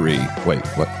potpourri. Wait,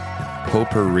 what?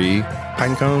 Potpourri?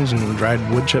 Pine cones and dried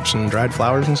wood chips and dried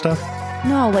flowers and stuff.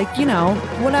 No,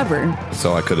 whatever.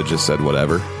 So I could have just said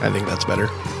whatever? I think that's better.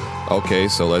 Okay,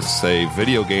 so let's say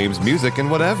video games, music,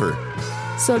 and whatever.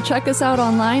 So check us out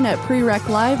online at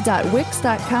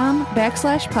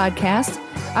prereclive.wix.com/podcast,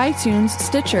 iTunes,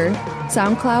 Stitcher,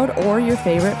 SoundCloud, or your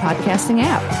favorite podcasting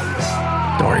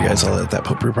app. Don't worry, guys. I'll let that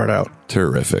potpourri part out.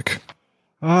 Terrific.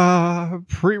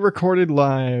 Pre-recorded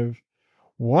live.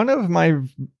 One of my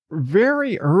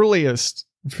very earliest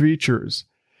features.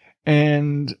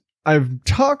 And I've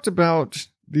talked about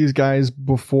these guys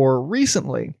before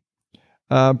recently.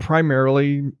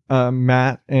 Primarily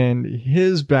Matt and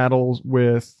his battles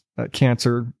with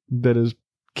cancer that has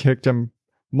kicked him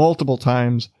multiple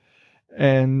times.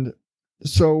 And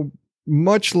so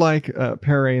much like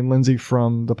Perry and Lindsay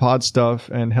from the Pod Stuff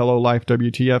and Hello Life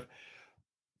WTF,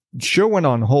 show went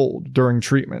on hold during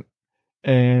treatment.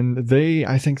 And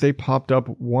I think they popped up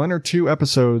 1 or 2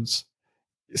 episodes.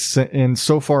 And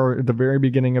so far at the very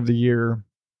beginning of the year,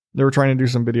 they were trying to do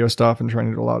some video stuff and trying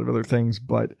to do a lot of other things,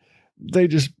 but they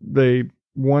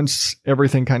once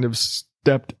everything kind of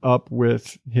stepped up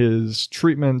with his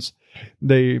treatments,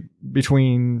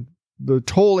 between the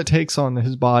toll it takes on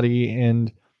his body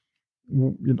and,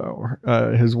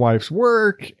 his wife's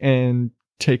work and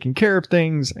taking care of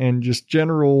things and just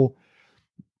general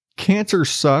cancer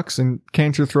sucks and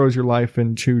cancer throws your life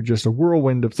into just a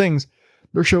whirlwind of things.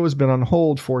 Their show has been on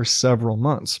hold for several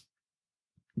months.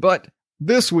 But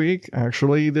this week,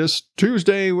 actually this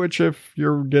Tuesday, which if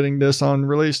you're getting this on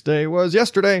release day was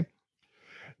yesterday,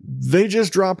 they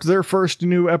just dropped their first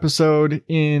new episode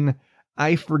in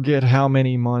I forget how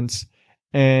many months.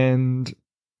 And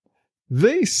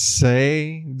they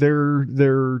say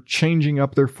they're changing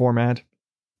up their format.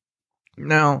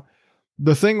 Now,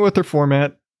 the thing with their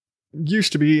format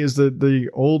used to be is that the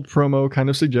old promo kind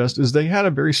of suggests is they had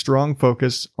a very strong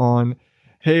focus on,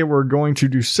 hey, we're going to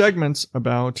do segments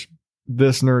about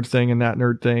this nerd thing and that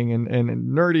nerd thing and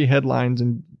nerdy headlines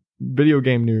and video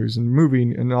game news and movie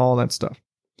and all that stuff.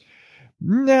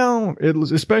 Now, it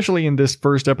was, especially in this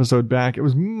first episode back, it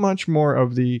was much more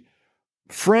of the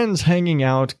friends hanging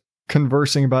out,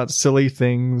 conversing about silly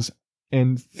things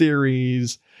and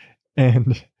theories.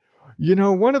 And,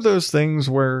 one of those things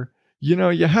where, you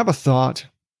have a thought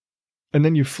and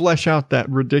then you flesh out that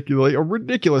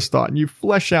ridiculous thought, and you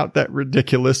flesh out that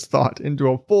ridiculous thought into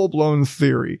a full-blown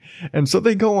theory. And so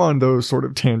they go on those sort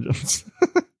of tangents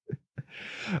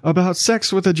about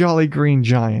sex with a jolly green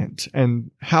giant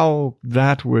and how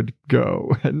that would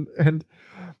go. And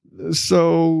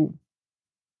so,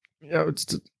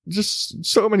 it's just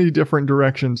so many different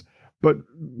directions, but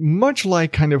much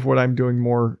like kind of what I'm doing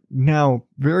more now,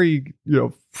 very,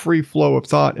 free flow of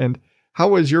thought and how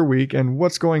was your week and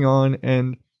what's going on?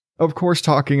 And of course,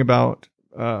 talking about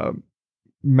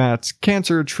Matt's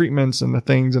cancer treatments and the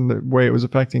things and the way it was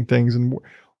affecting things. And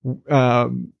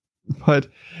but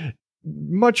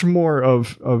much more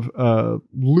of a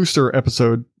looser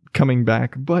episode coming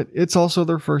back. But it's also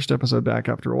their first episode back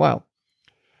after a while.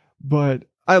 But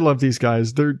I love these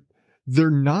guys. They're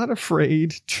not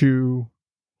afraid to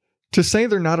say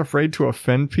they're not afraid to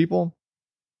offend people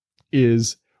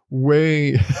is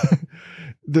way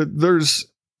there's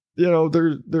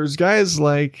guys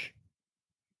like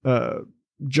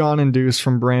John and Deuce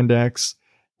from Brand X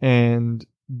and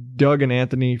Doug and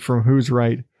Anthony from Who's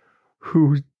Right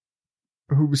who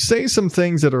say some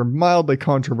things that are mildly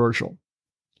controversial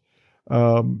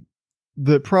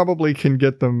that probably can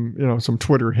get them some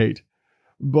Twitter hate,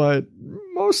 but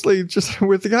mostly just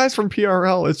with the guys from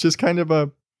PRL it's just kind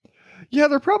of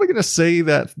they're probably going to say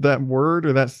that word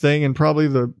or that thing and probably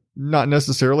not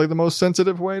necessarily the most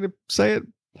sensitive way to say it.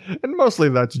 And mostly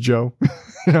that's Joe.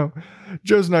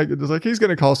 Joe's not good. It's like, he's going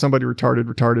to call somebody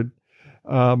retarded.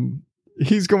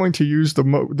 He's going to use the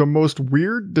most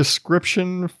weird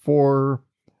description for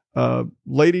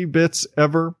lady bits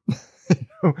ever.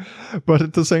 But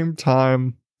at the same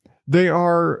time, they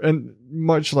are, and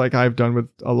much like I've done with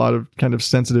a lot of kind of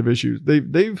sensitive issues,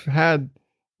 they've had,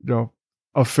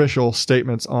 official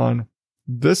statements on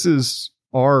this is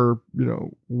our,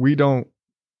 we don't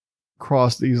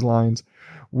cross these lines.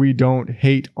 We don't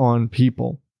hate on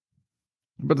people.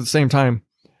 But at the same time,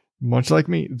 much like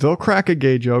me, they'll crack a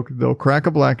gay joke. They'll crack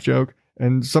a black joke.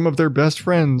 And some of their best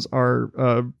friends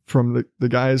are from the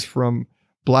guys from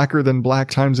Blacker Than Black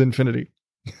Times Infinity.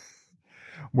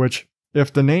 Which,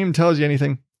 if the name tells you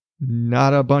anything,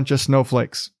 not a bunch of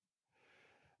snowflakes.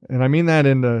 And I mean that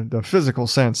in the physical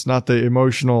sense, not the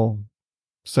emotional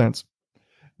sense.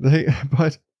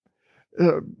 But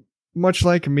much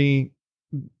like me,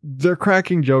 they're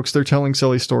cracking jokes, they're telling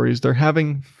silly stories, they're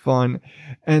having fun,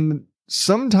 and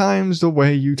sometimes the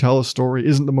way you tell a story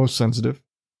isn't the most sensitive,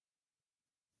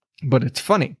 but it's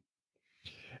funny.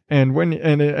 And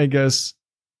I guess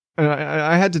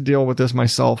I had to deal with this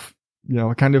myself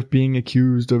kind of being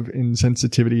accused of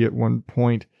insensitivity at one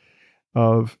point.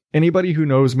 Of anybody who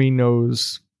knows me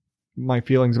knows my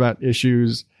feelings about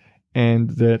issues, and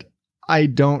that I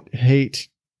don't hate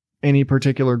any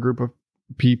particular group of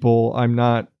people. I'm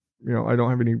not, I don't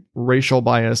have any racial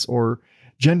bias or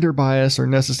gender bias or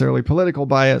necessarily political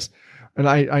bias. And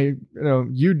I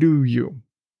you do you.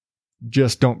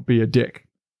 Just don't be a dick.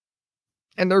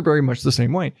 And they're very much the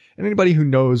same way. And anybody who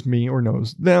knows me or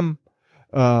knows them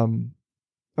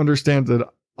understands that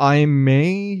I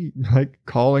may like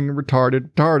calling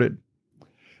retarded.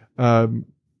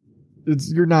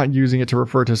 You're not using it to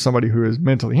refer to somebody who is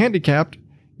mentally handicapped.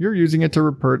 You're using it to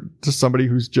refer to somebody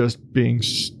who's just being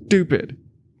stupid.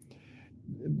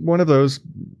 One of those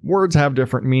words have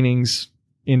different meanings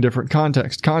in different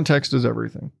contexts. Context is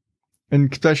everything.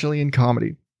 And especially in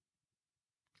comedy.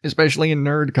 Especially in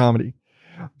nerd comedy.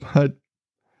 But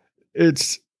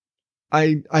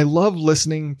I love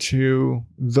listening to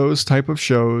those type of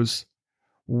shows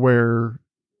where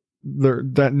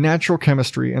that natural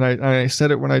chemistry, and I said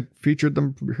it when I featured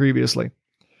them previously.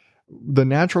 The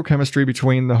natural chemistry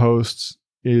between the hosts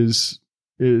is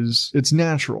it's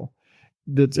natural.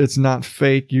 It's not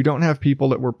fake. You don't have people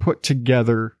that were put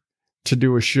together to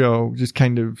do a show just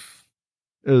kind of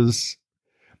as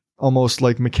almost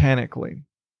like mechanically.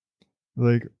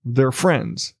 Like they're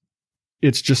friends.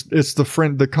 It's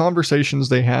the conversations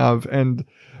they have and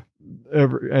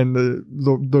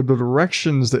the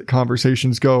directions that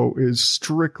conversations go is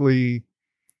strictly,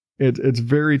 it's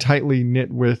very tightly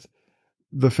knit with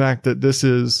the fact that this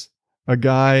is a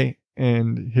guy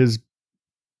and his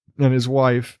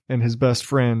wife and his best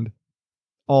friend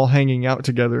all hanging out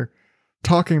together,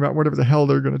 talking about whatever the hell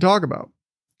they're going to talk about.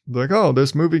 Like, oh,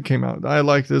 this movie came out. I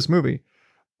like this movie.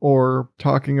 Or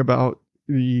talking about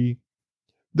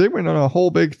they went on a whole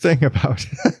big thing about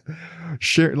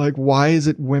share, like, why is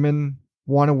it women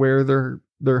want to wear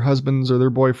their husbands or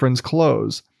their boyfriends'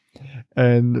 clothes?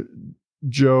 And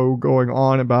Joe going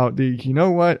on about you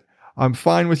know what? I'm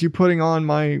fine with you putting on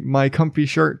my comfy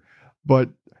shirt, but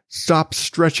stop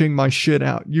stretching my shit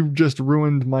out. You've just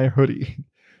ruined my hoodie.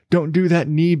 Don't do that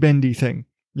knee bendy thing.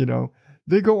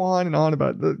 They go on and on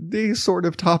about these sort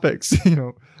of topics,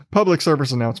 public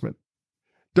service announcement.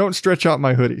 Don't stretch out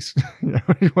my hoodies,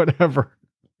 whatever.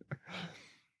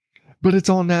 But it's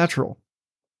all natural.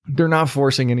 They're not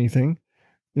forcing anything.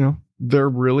 They're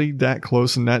really that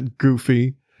close and that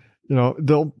goofy.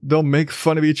 They'll make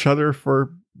fun of each other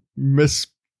for misspeaking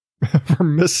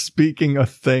a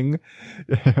thing.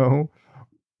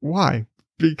 Why?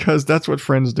 Because that's what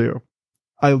friends do.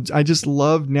 I just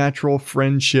love natural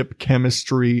friendship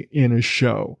chemistry in a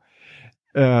show.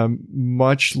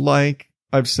 Much like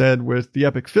I've said with the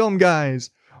Epic Film guys,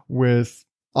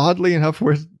 oddly enough,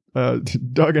 with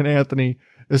Doug and Anthony,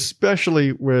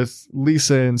 especially with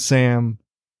Lisa and Sam,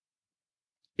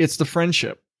 it's the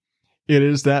friendship. It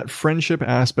is that friendship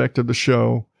aspect of the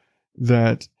show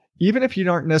that even if you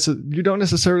don't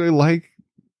necessarily like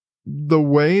the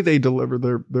way they deliver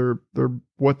their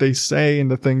what they say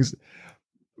and the things,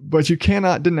 but you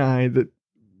cannot deny that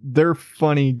they're a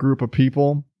funny group of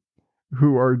people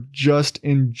who are just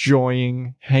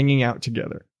enjoying hanging out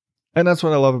together. And that's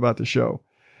what I love about the show.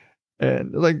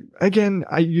 And like, again,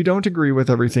 you don't agree with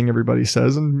everything everybody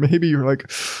says. And maybe you're like,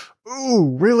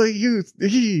 ooh, really? You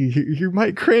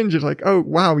might cringe. It's like, oh,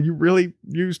 wow, you really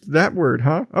used that word,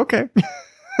 huh? Okay.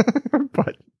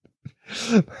 but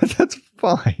that's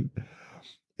fine.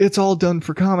 It's all done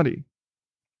for comedy.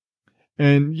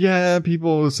 And yeah,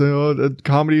 people say, oh,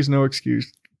 comedy is no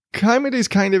excuse. Comedy is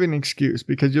kind of an excuse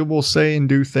because you will say and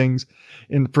do things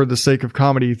for the sake of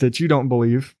comedy that you don't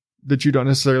believe, that you don't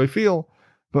necessarily feel.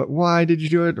 But why did you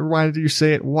do it? Or why did you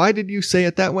say it? Why did you say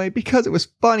it that way? Because it was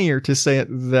funnier to say it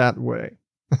that way.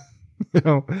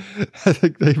 I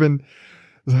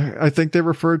think they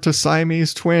referred to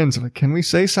Siamese twins. I'm like, can we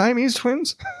say Siamese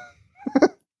twins?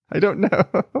 I don't know.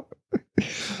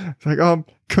 It's like,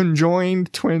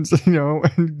 conjoined twins,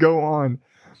 and go on.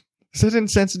 Is it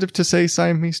insensitive to say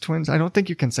Siamese twins? I don't think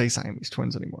you can say Siamese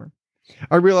twins anymore.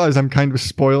 I realize I'm kind of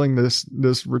spoiling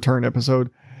this return episode,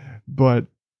 but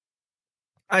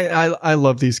I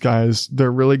love these guys.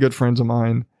 They're really good friends of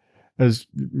mine, as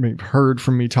you may have heard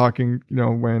from me talking,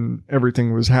 when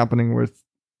everything was happening with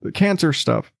the cancer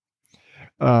stuff.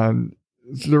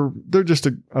 They're just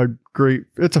a great,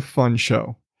 it's a fun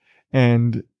show.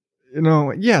 And,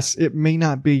 yes, it may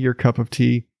not be your cup of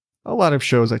tea. A lot of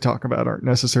shows I talk about aren't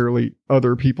necessarily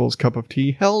other people's cup of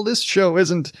tea. Hell, this show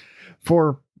isn't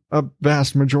for a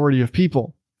vast majority of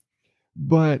people.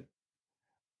 But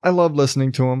I love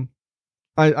listening to them.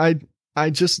 I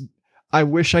I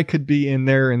wish I could be in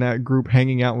there in that group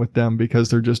hanging out with them, because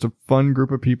they're just a fun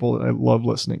group of people that I love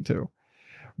listening to.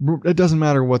 It doesn't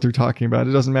matter what they're talking about.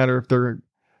 It doesn't matter if they're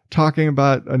talking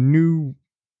about a new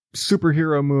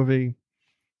superhero movie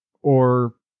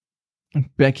or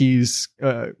Becky's,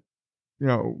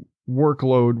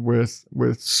 workload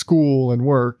with school and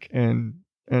work and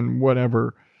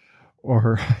whatever,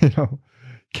 or,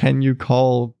 can you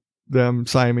call them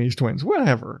Siamese twins?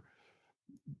 Whatever.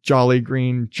 Jolly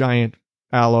Green Giant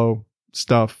Aloe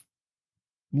stuff.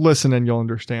 Listen and you'll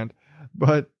understand.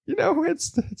 But,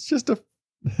 it's just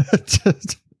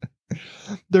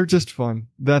they're just fun.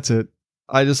 That's it.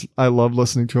 I love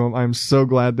listening to them. I'm so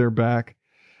glad they're back.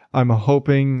 I'm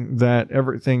hoping that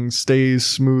everything stays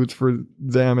smooth for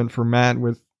them and for Matt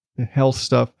with health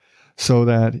stuff, so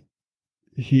that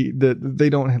they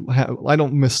don't have, I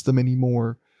don't miss them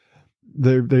anymore.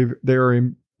 They're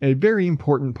a very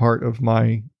important part of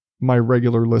my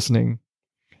regular listening,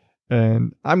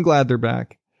 and I'm glad they're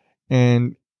back.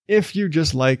 And if you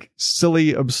just like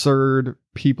silly, absurd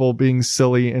people being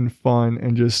silly and fun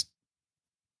and just,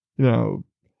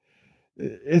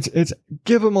 it's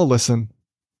give them a listen.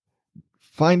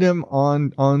 Find him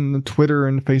on Twitter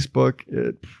and Facebook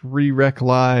at Prereq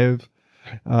Live.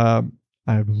 I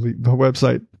believe the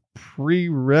website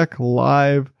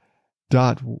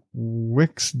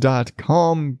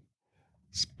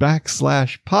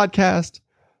prereclive.wix.com/podcast,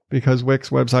 because Wix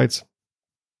websites.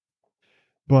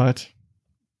 But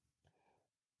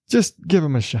just give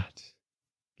him a shot.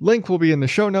 Link will be in the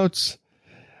show notes.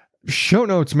 Show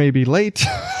notes may be late.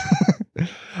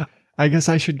 I guess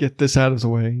I should get this out of the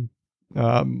way.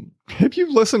 If you've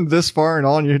listened this far and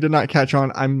all and you did not catch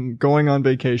on, I'm going on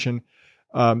vacation.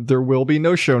 There will be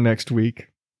no show next week.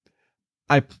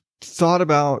 I thought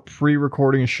about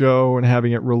pre-recording a show and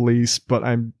having it released, but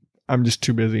I'm just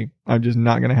too busy. I'm just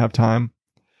not going to have time.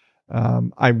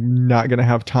 I'm not going to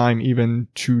have time even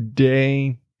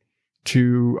today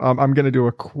to, I'm going to do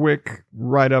a quick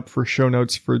write up for show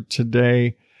notes for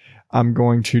today. I'm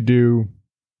going to do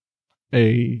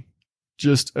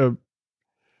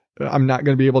I'm not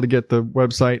going to be able to get the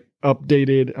website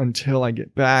updated until I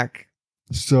get back.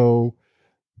 So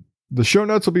the show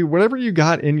notes will be whatever you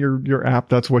got in your app.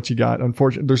 That's what you got.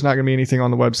 Unfortunately, there's not going to be anything on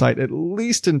the website, at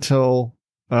least until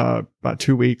about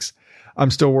 2 weeks. I'm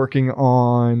still working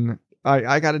on,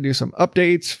 I got to do some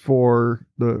updates for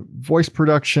the voice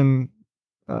production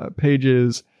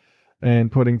pages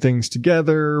and putting things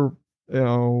together,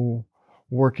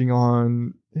 working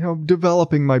on,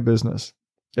 developing my business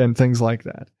and things like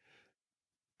that.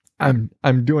 I'm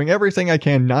doing everything I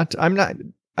can.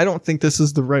 I don't think this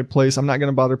is the right place. I'm not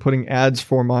going to bother putting ads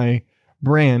for my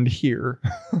brand here,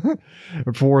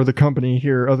 for the company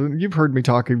here. You've heard me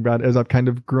talking about it as I've kind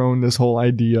of grown this whole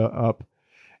idea up,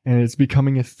 and it's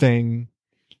becoming a thing.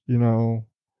 I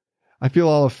feel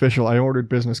all official. I ordered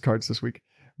business cards this week,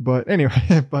 but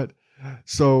anyway,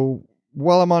 so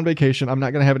while I'm on vacation, I'm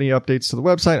not going to have any updates to the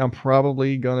website. I'm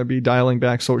probably going to be dialing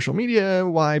back social media.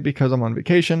 Why? Because I'm on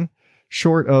vacation.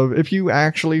 Short of, if you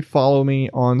actually follow me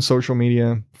on social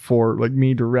media for like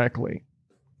me directly,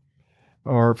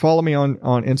 or follow me on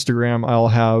Instagram,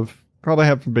 I'll probably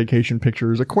have some vacation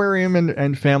pictures, aquarium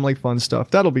and family fun stuff.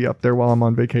 That'll be up there while I'm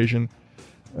on vacation.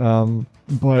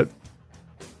 But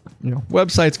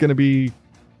website's going to be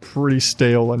pretty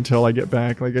stale until I get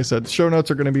back. Like I said, show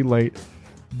notes are going to be late,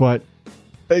 but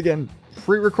again,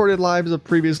 pre-recorded live is a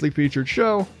previously featured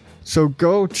show. So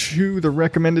go to the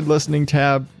recommended listening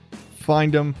tab,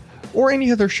 find them, or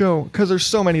any other show, because there's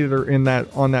so many that are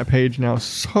on that page now.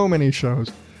 So many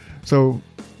shows. So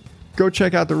go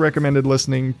check out the recommended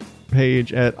listening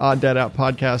page at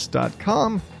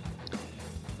odddadoutpodcast.com.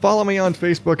 Follow me on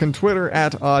Facebook and Twitter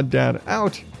at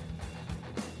odddadout.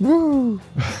 Woo!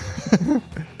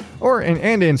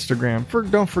 and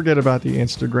Instagram. Don't forget about the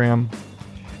Instagram.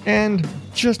 And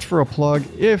just for a plug,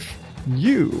 if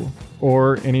you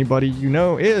or anybody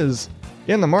is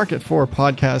in the market for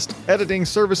podcast editing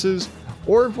services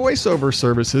or voiceover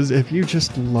services, if you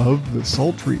just love the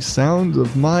sultry sounds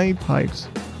of my pipes,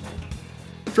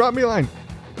 drop me a line.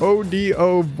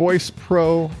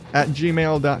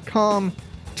 ODOVoicePro@gmail.com.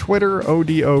 Twitter,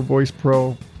 ODO Voice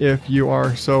Pro, if you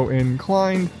are so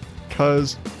inclined,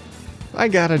 because I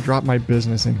gotta drop my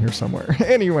business in here somewhere.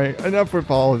 Anyway, enough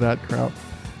with all of that crap.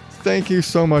 Thank you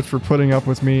so much for putting up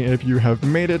with me if you have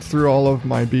made it through all of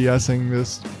my BSing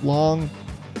this long.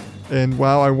 And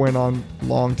wow, I went on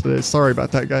long today. Sorry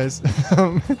about that, guys.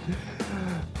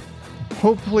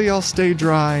 Hopefully I'll stay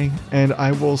dry, and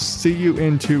I will see you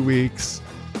in 2 weeks.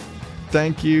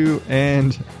 Thank you,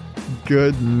 and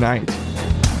good night.